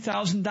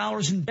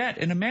 $120,000 in debt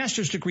and a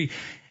master's degree.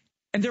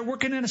 And they're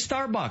working in a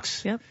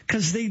Starbucks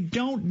because they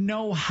don't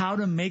know how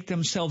to make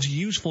themselves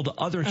useful to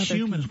other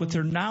humans with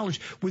their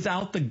knowledge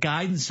without the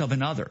guidance of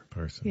another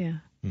person. Yeah.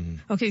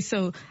 Okay,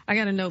 so I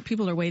got to know,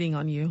 people are waiting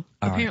on you.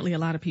 Apparently a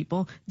lot of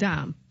people.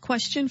 Dom,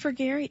 question for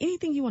Gary?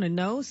 Anything you want to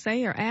know,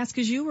 say, or ask?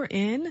 Because you were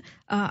in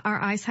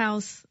our Ice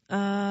House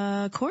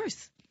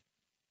course.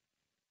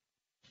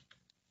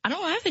 I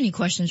don't have any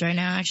questions right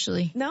now,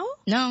 actually. No?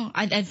 No,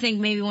 I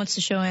think maybe once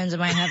the show ends, I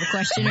might have a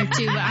question or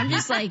two. But I'm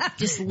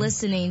just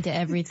listening to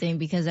everything,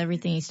 because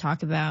everything he's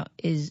talked about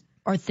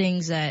are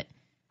things that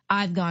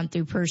I've gone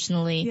through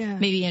personally,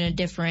 maybe in a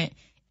different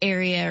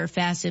area or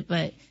facet,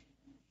 but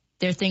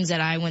they're things that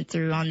I went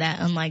through on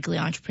that unlikely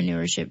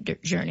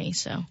entrepreneurship journey.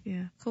 So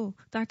yeah, cool.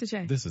 Dr.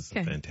 J. This is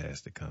a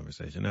fantastic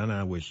conversation, and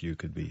I wish you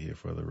could be here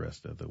for the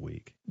rest of the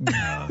week.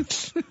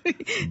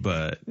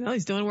 But no,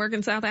 he's doing work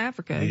in South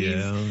Africa.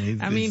 Yeah,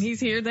 he's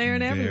here, there,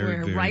 and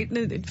everywhere, writing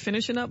and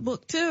finishing up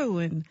book 2.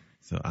 And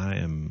so I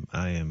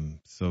am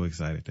so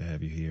excited to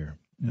have you here,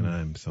 and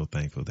I'm so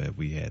thankful that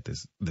we had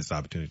this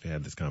opportunity to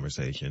have this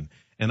conversation.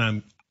 And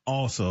I'm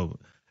also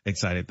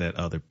excited that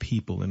other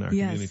people in our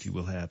community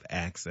will have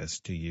access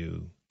to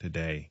you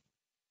today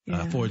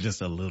for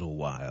just a little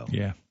while.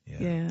 Yeah.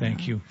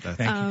 Thank you. Thank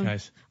you,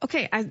 guys.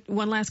 Okay,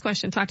 one last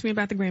question. Talk to me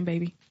about the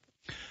grandbaby.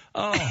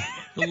 Oh,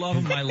 the love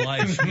of my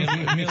life,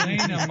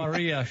 Milena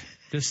Maria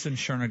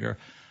Distin-Scherniger.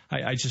 I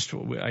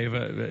have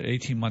an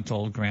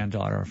 18-month-old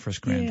granddaughter, our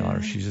first granddaughter.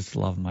 Yeah. She's just the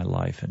love of my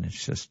life, and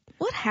it's just.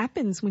 What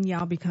happens when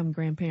y'all become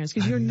grandparents?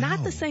 Because you're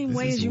not the same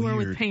way as you were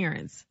with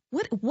parents.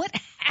 What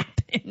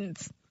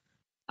happens?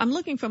 I'm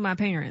looking for my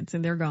parents,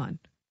 and they're gone.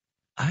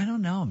 I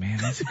don't know, man.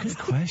 That's a good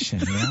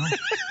question, you know?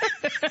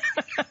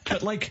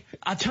 But, like,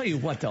 I'll tell you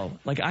what, though.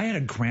 Like, I had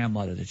a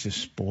grandmother that just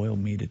spoiled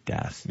me to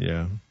death.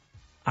 Yeah.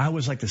 I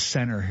was like the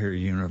center of her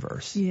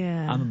universe.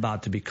 Yeah. I'm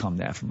about to become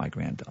that for my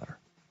granddaughter.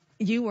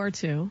 You were,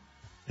 too.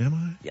 Am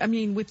I? I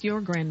mean, with your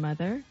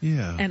grandmother.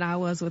 Yeah. And I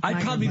was with my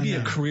grandmother. I'd probably be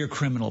a career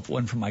criminal if it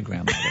wasn't for my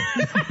grandmother.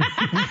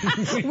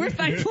 We're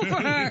thankful for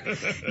her.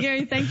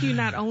 Gary, thank you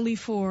not only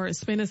for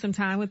spending some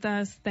time with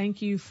us,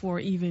 thank you for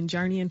even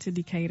journeying to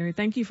Decatur.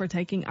 Thank you for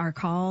taking our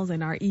calls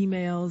and our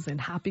emails and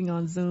hopping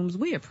on Zooms.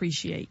 We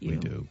appreciate you. We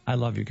do. I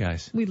love you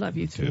guys. We love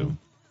you too.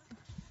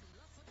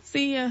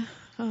 See ya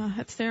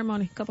at the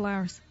ceremony, a couple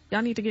hours.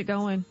 Y'all need to get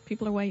going.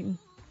 People are waiting.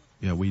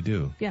 Yeah, we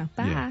do. Yeah,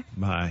 bye. Yeah,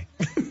 bye.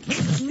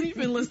 You've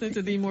been listening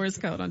to The Morris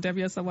Code on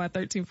WSOY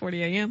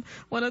 1340 AM,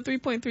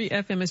 103.3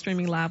 FM, and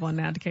streaming live on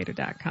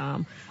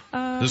nowdecatur.com.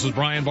 This is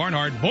Brian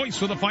Barnhart, voice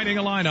of the Fighting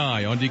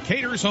Illini on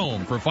Decatur's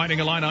home for Fighting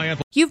Illini.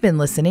 You've been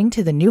listening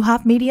to the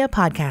Neuhoff Media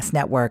Podcast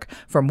Network.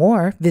 For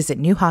more, visit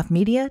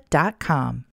neuhoffmedia.com.